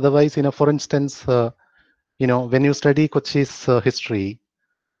discuss. Otherwise, for instance, when you study Kochi's history,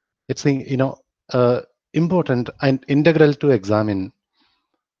 it's important and integral to examine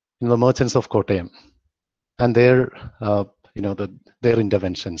the merchants of Kottayam and their their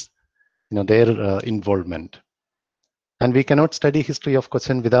interventions, their involvement. And we cannot study history of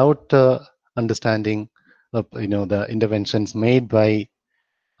Cochin without understanding the interventions made by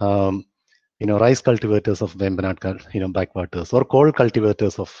rice cultivators of Vembanad backwaters, or coal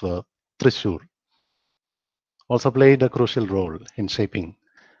cultivators of Thrissur. Also played a crucial role in shaping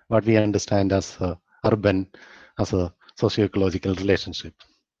what we understand as urban as a socio-ecological relationship.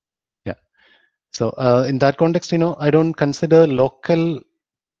 Yeah. So in that context, I don't consider local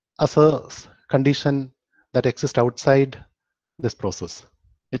as a condition that exists outside this process.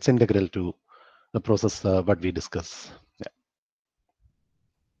 It's integral to the process what we discuss. Yeah.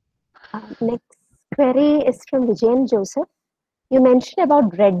 Next query is from Vijayan Joseph. You mentioned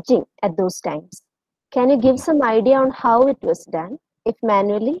about dredging at those times. Can you give some idea on how it was done? If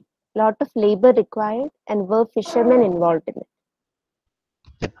manually, lot of labor required, and were fishermen involved in it?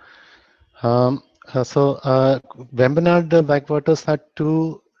 Yeah. So Vembanad backwaters had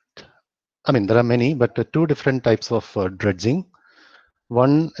two, there are many, but two different types of dredging.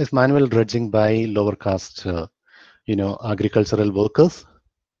 One is manual dredging by lower caste, agricultural workers,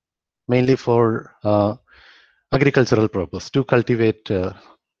 mainly for agricultural purpose, to cultivate,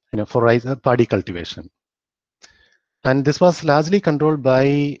 for rice, paddy cultivation. And this was largely controlled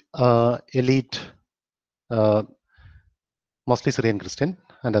by elite, mostly Syrian Christian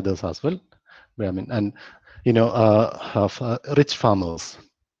and others as well. And rich farmers.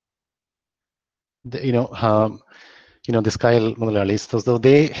 This Kyle Mulalis, so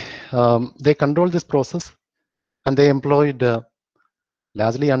they controlled this process, and they employed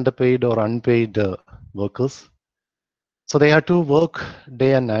largely underpaid or unpaid workers. So they had to work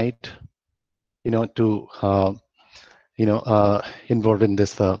day and night, to involved in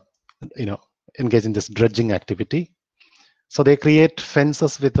this, engage in this dredging activity. So they create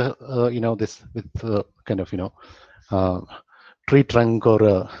fences with, kind of, tree trunk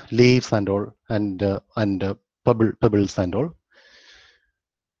or leaves and all, and pebbles and all,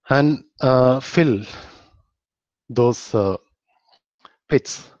 and fill those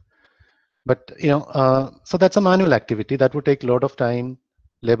pits. But so that's a manual activity that would take a lot of time,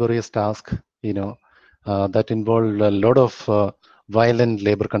 laborious task. That involved a lot of violent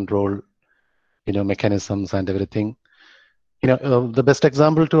labor control, mechanisms and everything. The best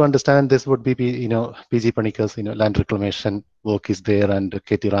example to understand this would be, P.G. Panikar's, land reclamation work is there, and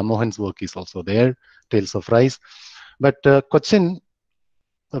K.T. Rammohan's work is also there, Tales of Rice. But Cochin,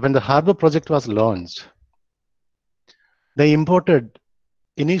 when the Harbour project was launched,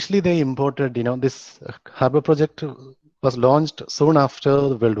 initially they imported, this Harbour project was launched soon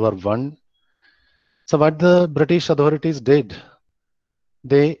after World War I. So what the British authorities did,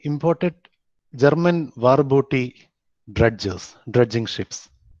 they imported German warbooty dredging ships.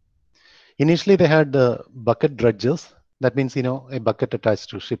 Initially, they had bucket dredgers. That means, a bucket attached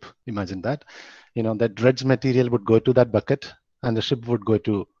to ship. Imagine that. That dredge material would go to that bucket, and the ship would go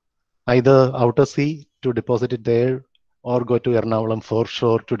to either outer sea to deposit it there, or go to Ernakulam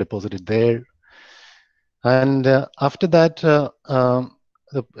foreshore to deposit it there. And after that,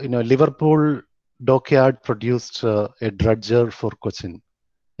 Liverpool dockyard produced a dredger for Cochin.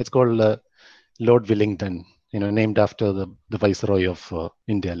 It's called Lord Wellington, named after the Viceroy of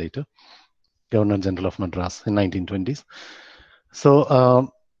India later, Governor General of Madras in 1920s.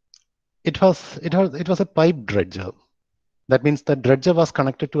 So it was a pipe dredger. That means the dredger was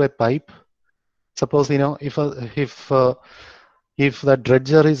connected to a pipe. Suppose if the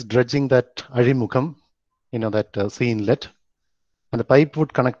dredger is dredging that Arimukam, that sea inlet, and the pipe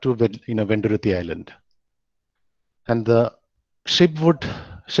would connect to Venduruthi Island, and the ship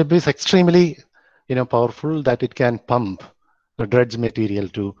is extremely powerful, that it can pump the dredge material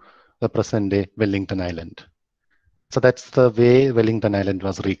to the present day Wellington Island. So that's the way Wellington Island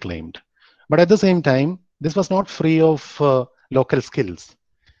was reclaimed. But at the same time, this was not free of local skills.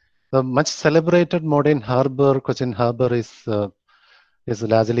 The much celebrated modern harbour, Cochin Harbour, is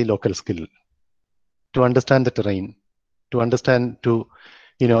largely local skill. To understand the terrain, to understand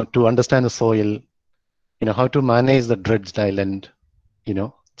the soil, how to manage the dredged island,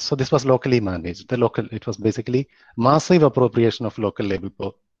 So this was locally managed. It was basically massive appropriation of local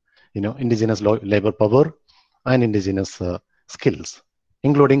labor, indigenous labor power and indigenous skills,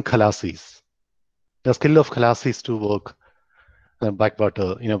 including Khalasis. The skill of Khalasis to work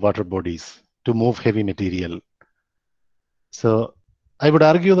backwater, water bodies, to move heavy material. So I would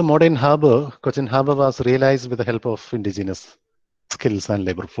argue the modern harbour, Cochin Harbour, was realized with the help of indigenous skills and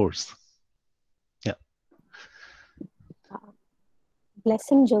labor force. Yeah.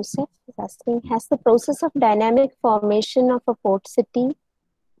 Blessing Joseph is asking, has the process of dynamic formation of a port city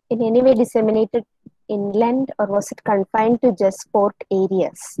in any way disseminated inland, or was it confined to just port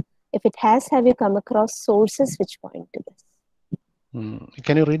areas? If it has, have you come across sources which point to this?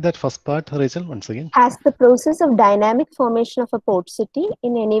 Can you read that first part, Rachel, once again? Has the process of dynamic formation of a port city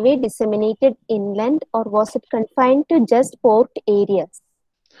in any way disseminated inland, or was it confined to just port areas?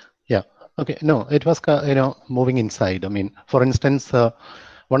 Yeah. Okay. No, it was moving inside. I mean, for instance,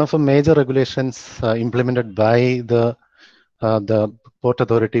 one of the major regulations implemented by the Port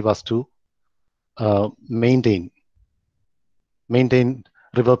Authority was to maintain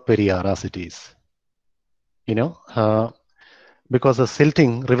River Periyar as it is. Because the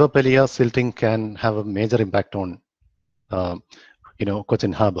silting, River Periyar silting can have a major impact on,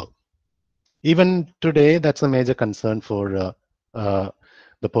 Cochin Harbour. Even today, that's a major concern for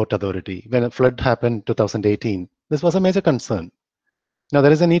the Port Authority. When a flood happened 2018, this was a major concern. Now,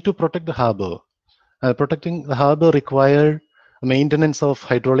 there is a need to protect the harbour. Protecting the harbour required maintenance of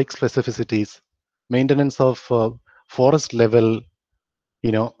hydraulic specificities, maintenance of forest level,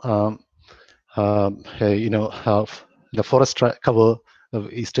 the forest cover of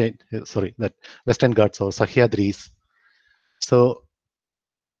that Western Ghats or Sahyadris. So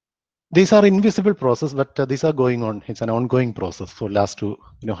these are invisible process, but these are going on. It's an ongoing process for last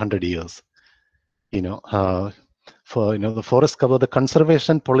 100 years. For the forest cover, the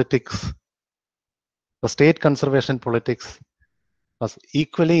conservation politics, the state conservation politics was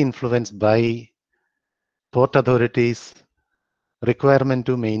equally influenced by Port Authorities' requirement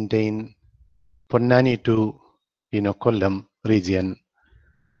to maintain Ponnani to Kollam region,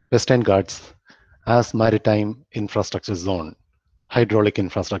 Western Ghats as maritime infrastructure zone, hydraulic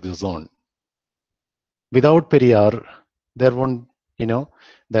infrastructure zone. Without Periyar, there won't,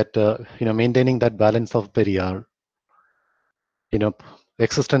 maintaining that balance of Periyar, the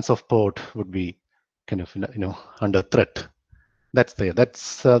existence of port would be kind of, under threat. That's there.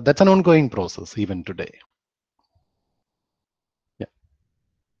 That's an ongoing process even today.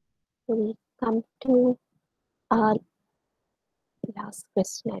 We come to our last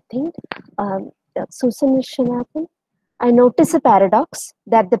question, I think. Susan Shanathan. I notice a paradox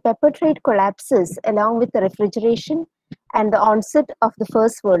that the pepper trade collapses along with the refrigeration and the onset of the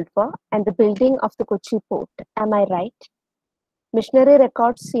First World War and the building of the Kochi port. Am I right? Missionary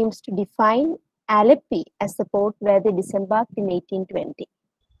records seems to define Aleppi as the port where they disembarked in 1820.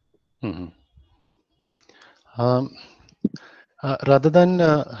 Rather than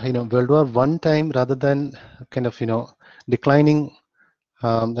World War I time, rather than kind of declining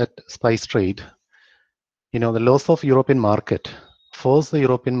that spice trade, the loss of European market forced the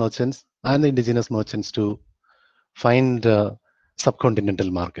European merchants and the indigenous merchants to find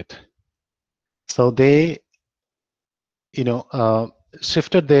subcontinental market. So they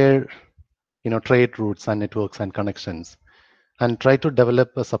shifted their trade routes and networks and connections and tried to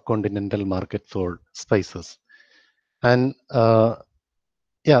develop a subcontinental market for spices. And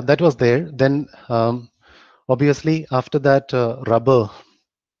yeah, that was there. Then obviously after that rubber,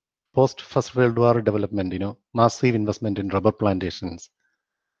 post First World War development, massive investment in rubber plantation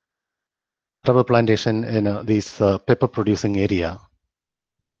in these pepper producing area.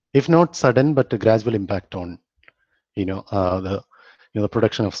 If not sudden, but a gradual impact on the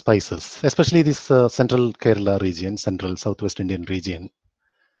production of spices, especially this central Kerala region, central Southwest Indian region.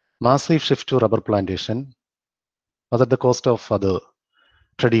 Massive shift to rubber plantation was at the cost of other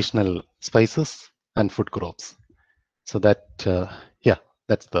traditional spices and food crops. So that yeah,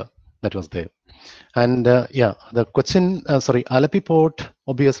 that was there. And yeah, the Cochin, Aleppi port,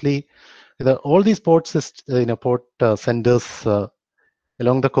 obviously, all these ports, port centers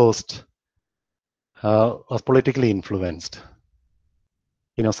along the coast was politically influenced.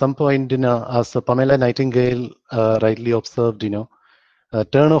 Some point as Pamela Nightingale rightly observed,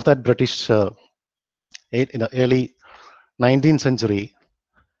 turn of that British in the early 19th century,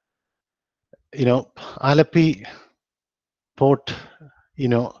 Aleppi port,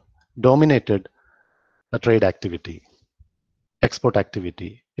 dominated the trade activity, export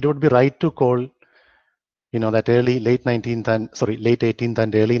activity. It would be right to call, that late 18th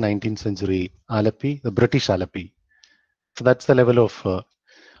and early 19th century Aleppi, the British Aleppi. So that's the level of.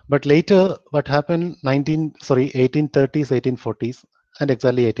 But later, what happened? 1830s, 1840s, and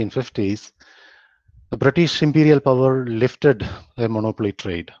exactly 1850s, the British imperial power lifted a monopoly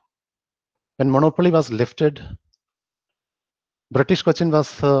trade. When monopoly was lifted, British Cochin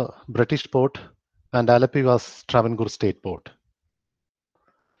was a British port, and Aleppi was Travancore state port.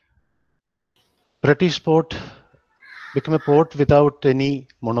 British port became a port without any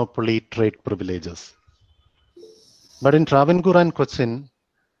monopoly trade privileges. But in Travancore and Cochin,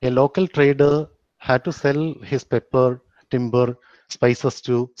 a local trader had to sell his pepper, timber, spices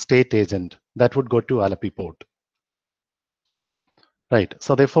to state agent that would go to Aleppi port. Right.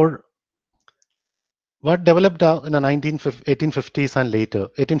 So therefore, what developed in the 1850s and later,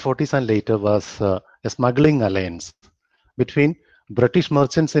 1840s and later was a smuggling alliance between British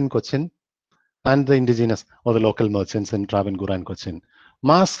merchants in Cochin and the indigenous or the local merchants in Travancore and Cochin.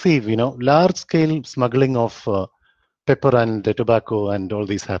 Massive, large-scale smuggling of pepper and tobacco and all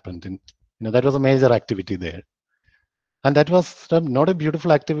these happened. And, that was a major activity there. And that was not a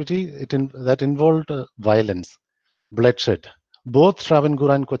beautiful activity. That involved violence, bloodshed. Both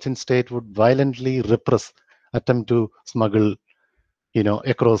Travancore and Cochin state would violently repress attempt to smuggle,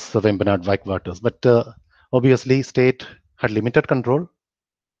 across the Vembanad backwaters. But obviously, state had limited control.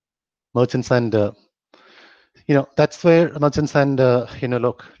 Merchants and that's where merchants and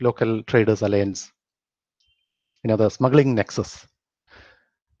local traders alliance, the smuggling nexus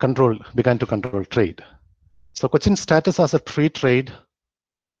began to control trade. So Cochin's status as a free trade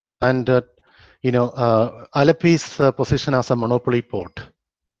and Aleppi's position as a monopoly port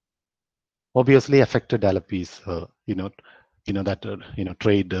obviously affected Aleppi's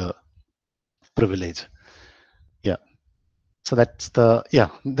trade privilege. Yeah. So that's there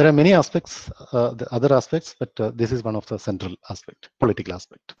are many aspects, the other aspects, but this is one of the central aspect, political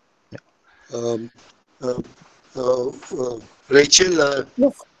aspect. Yeah. Rachel,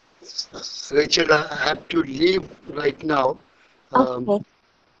 Yes. Rachel, I have to leave right now. Okay.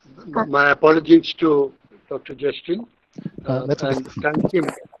 My apologies to Dr. Justin, That's and okay.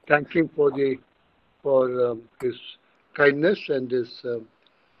 thank him for his kindness and his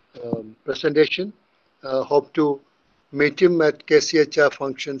presentation. Hope to meet him at KCHR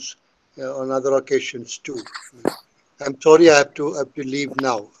functions on other occasions too. I'm sorry I have to leave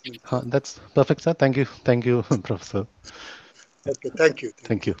now. That's perfect, sir. Thank you, Professor. Okay, thank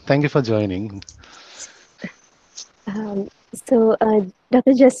you. Thank you for joining. So,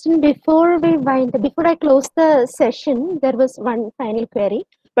 Dr. Justin, before I close the session, there was one final query.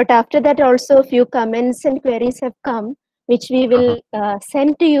 But after that also a few comments and queries have come, which we will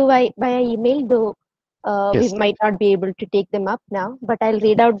send to you via email, though we Yes. might not be able to take them up now, but I'll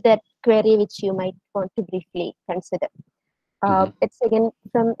read out that query which you might want to briefly consider. It's again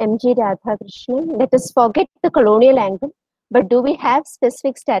from MG Radhakrishnan. Let us forget the colonial angle, but do we have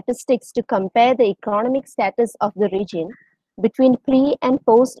specific statistics to compare the economic status of the region between pre and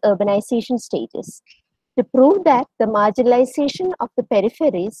post urbanization stages, to prove that the marginalization of the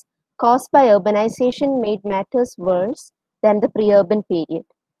peripheries caused by urbanization made matters worse than the pre-urban period?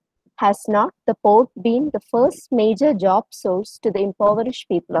 Has not the port been the first major job source to the impoverished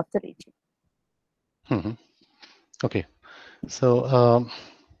people of the region? Okay. So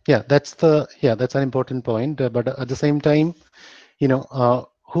yeah, that's an important point. But at the same time,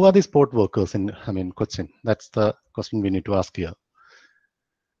 who are these port workers in Cochin? That's the question we need to ask here.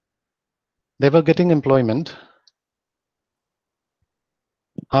 They were getting employment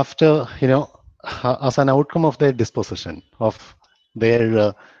after, as an outcome of their disposition of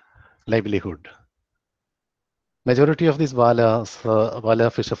their livelihood. Majority of these Wala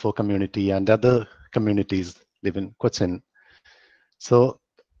fisher-folk community and other communities live in Cochin. So,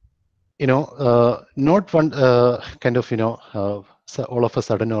 not one kind of, so all of a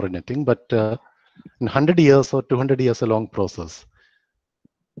sudden or anything, but in 100 years or 200 years, a long process.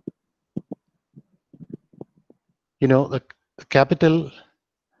 The capital,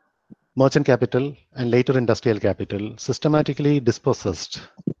 merchant capital, and later industrial capital systematically dispossessed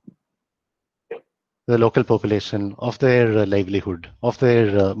the local population of their livelihood, of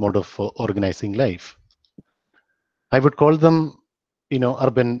their mode of organizing life. I would call them,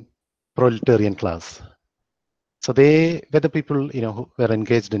 urban proletarian class. So they were the people, who were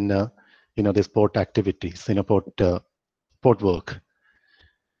engaged in, these port activities, port work.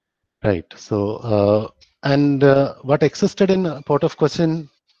 Right. So, and what existed in Port of Cochin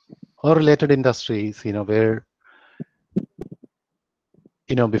or related industries, where,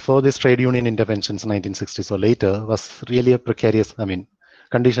 before this trade union interventions, 1960s or later, was really a precarious,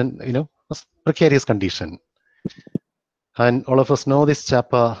 condition, was precarious condition. And all of us know this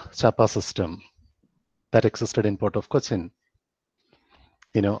Chapa system that existed in Port of Cochin.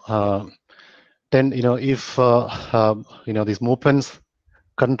 If these movements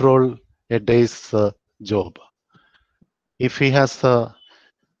control a day's job, if he has,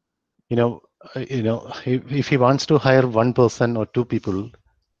 if he wants to hire one person or two people,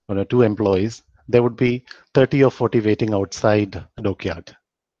 or two employees, there would be 30 or 40 waiting outside the dockyard.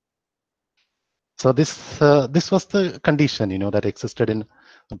 So this was the condition, that existed in,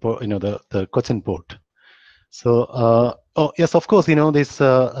 the Cochin port. So, oh yes, of course, this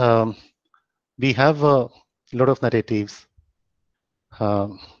we have a lot of narratives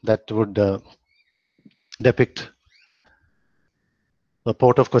that would depict the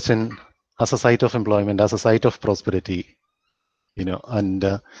port of Cochin as a site of employment, as a site of prosperity, and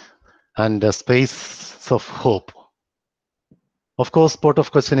a space of hope. Of course, Port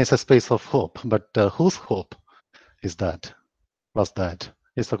of Cochin is a space of hope, but whose hope is that? Was that?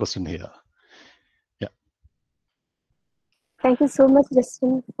 Is the question here. Yeah. Thank you so much,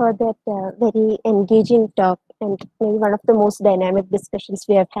 Justin, for that very engaging talk and maybe one of the most dynamic discussions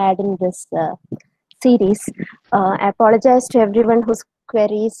we have had in this series. I apologize to everyone whose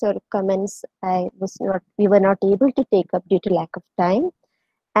queries or comments we were not able to take up due to lack of time.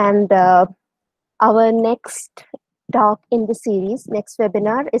 And our next talk in the series, next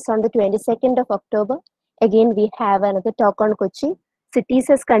webinar, is on the 22nd of October. Again, we have another talk on Kochi, Cities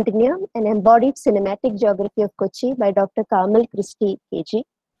as Continuum, an embodied cinematic geography of Kochi by Dr. Kamal Christie, KG.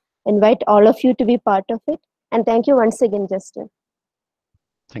 Invite all of you to be part of it. And thank you once again, Justin.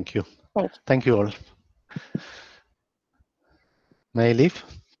 Thank you. Thank you. Thank you all. May I leave?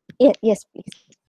 Yes, please.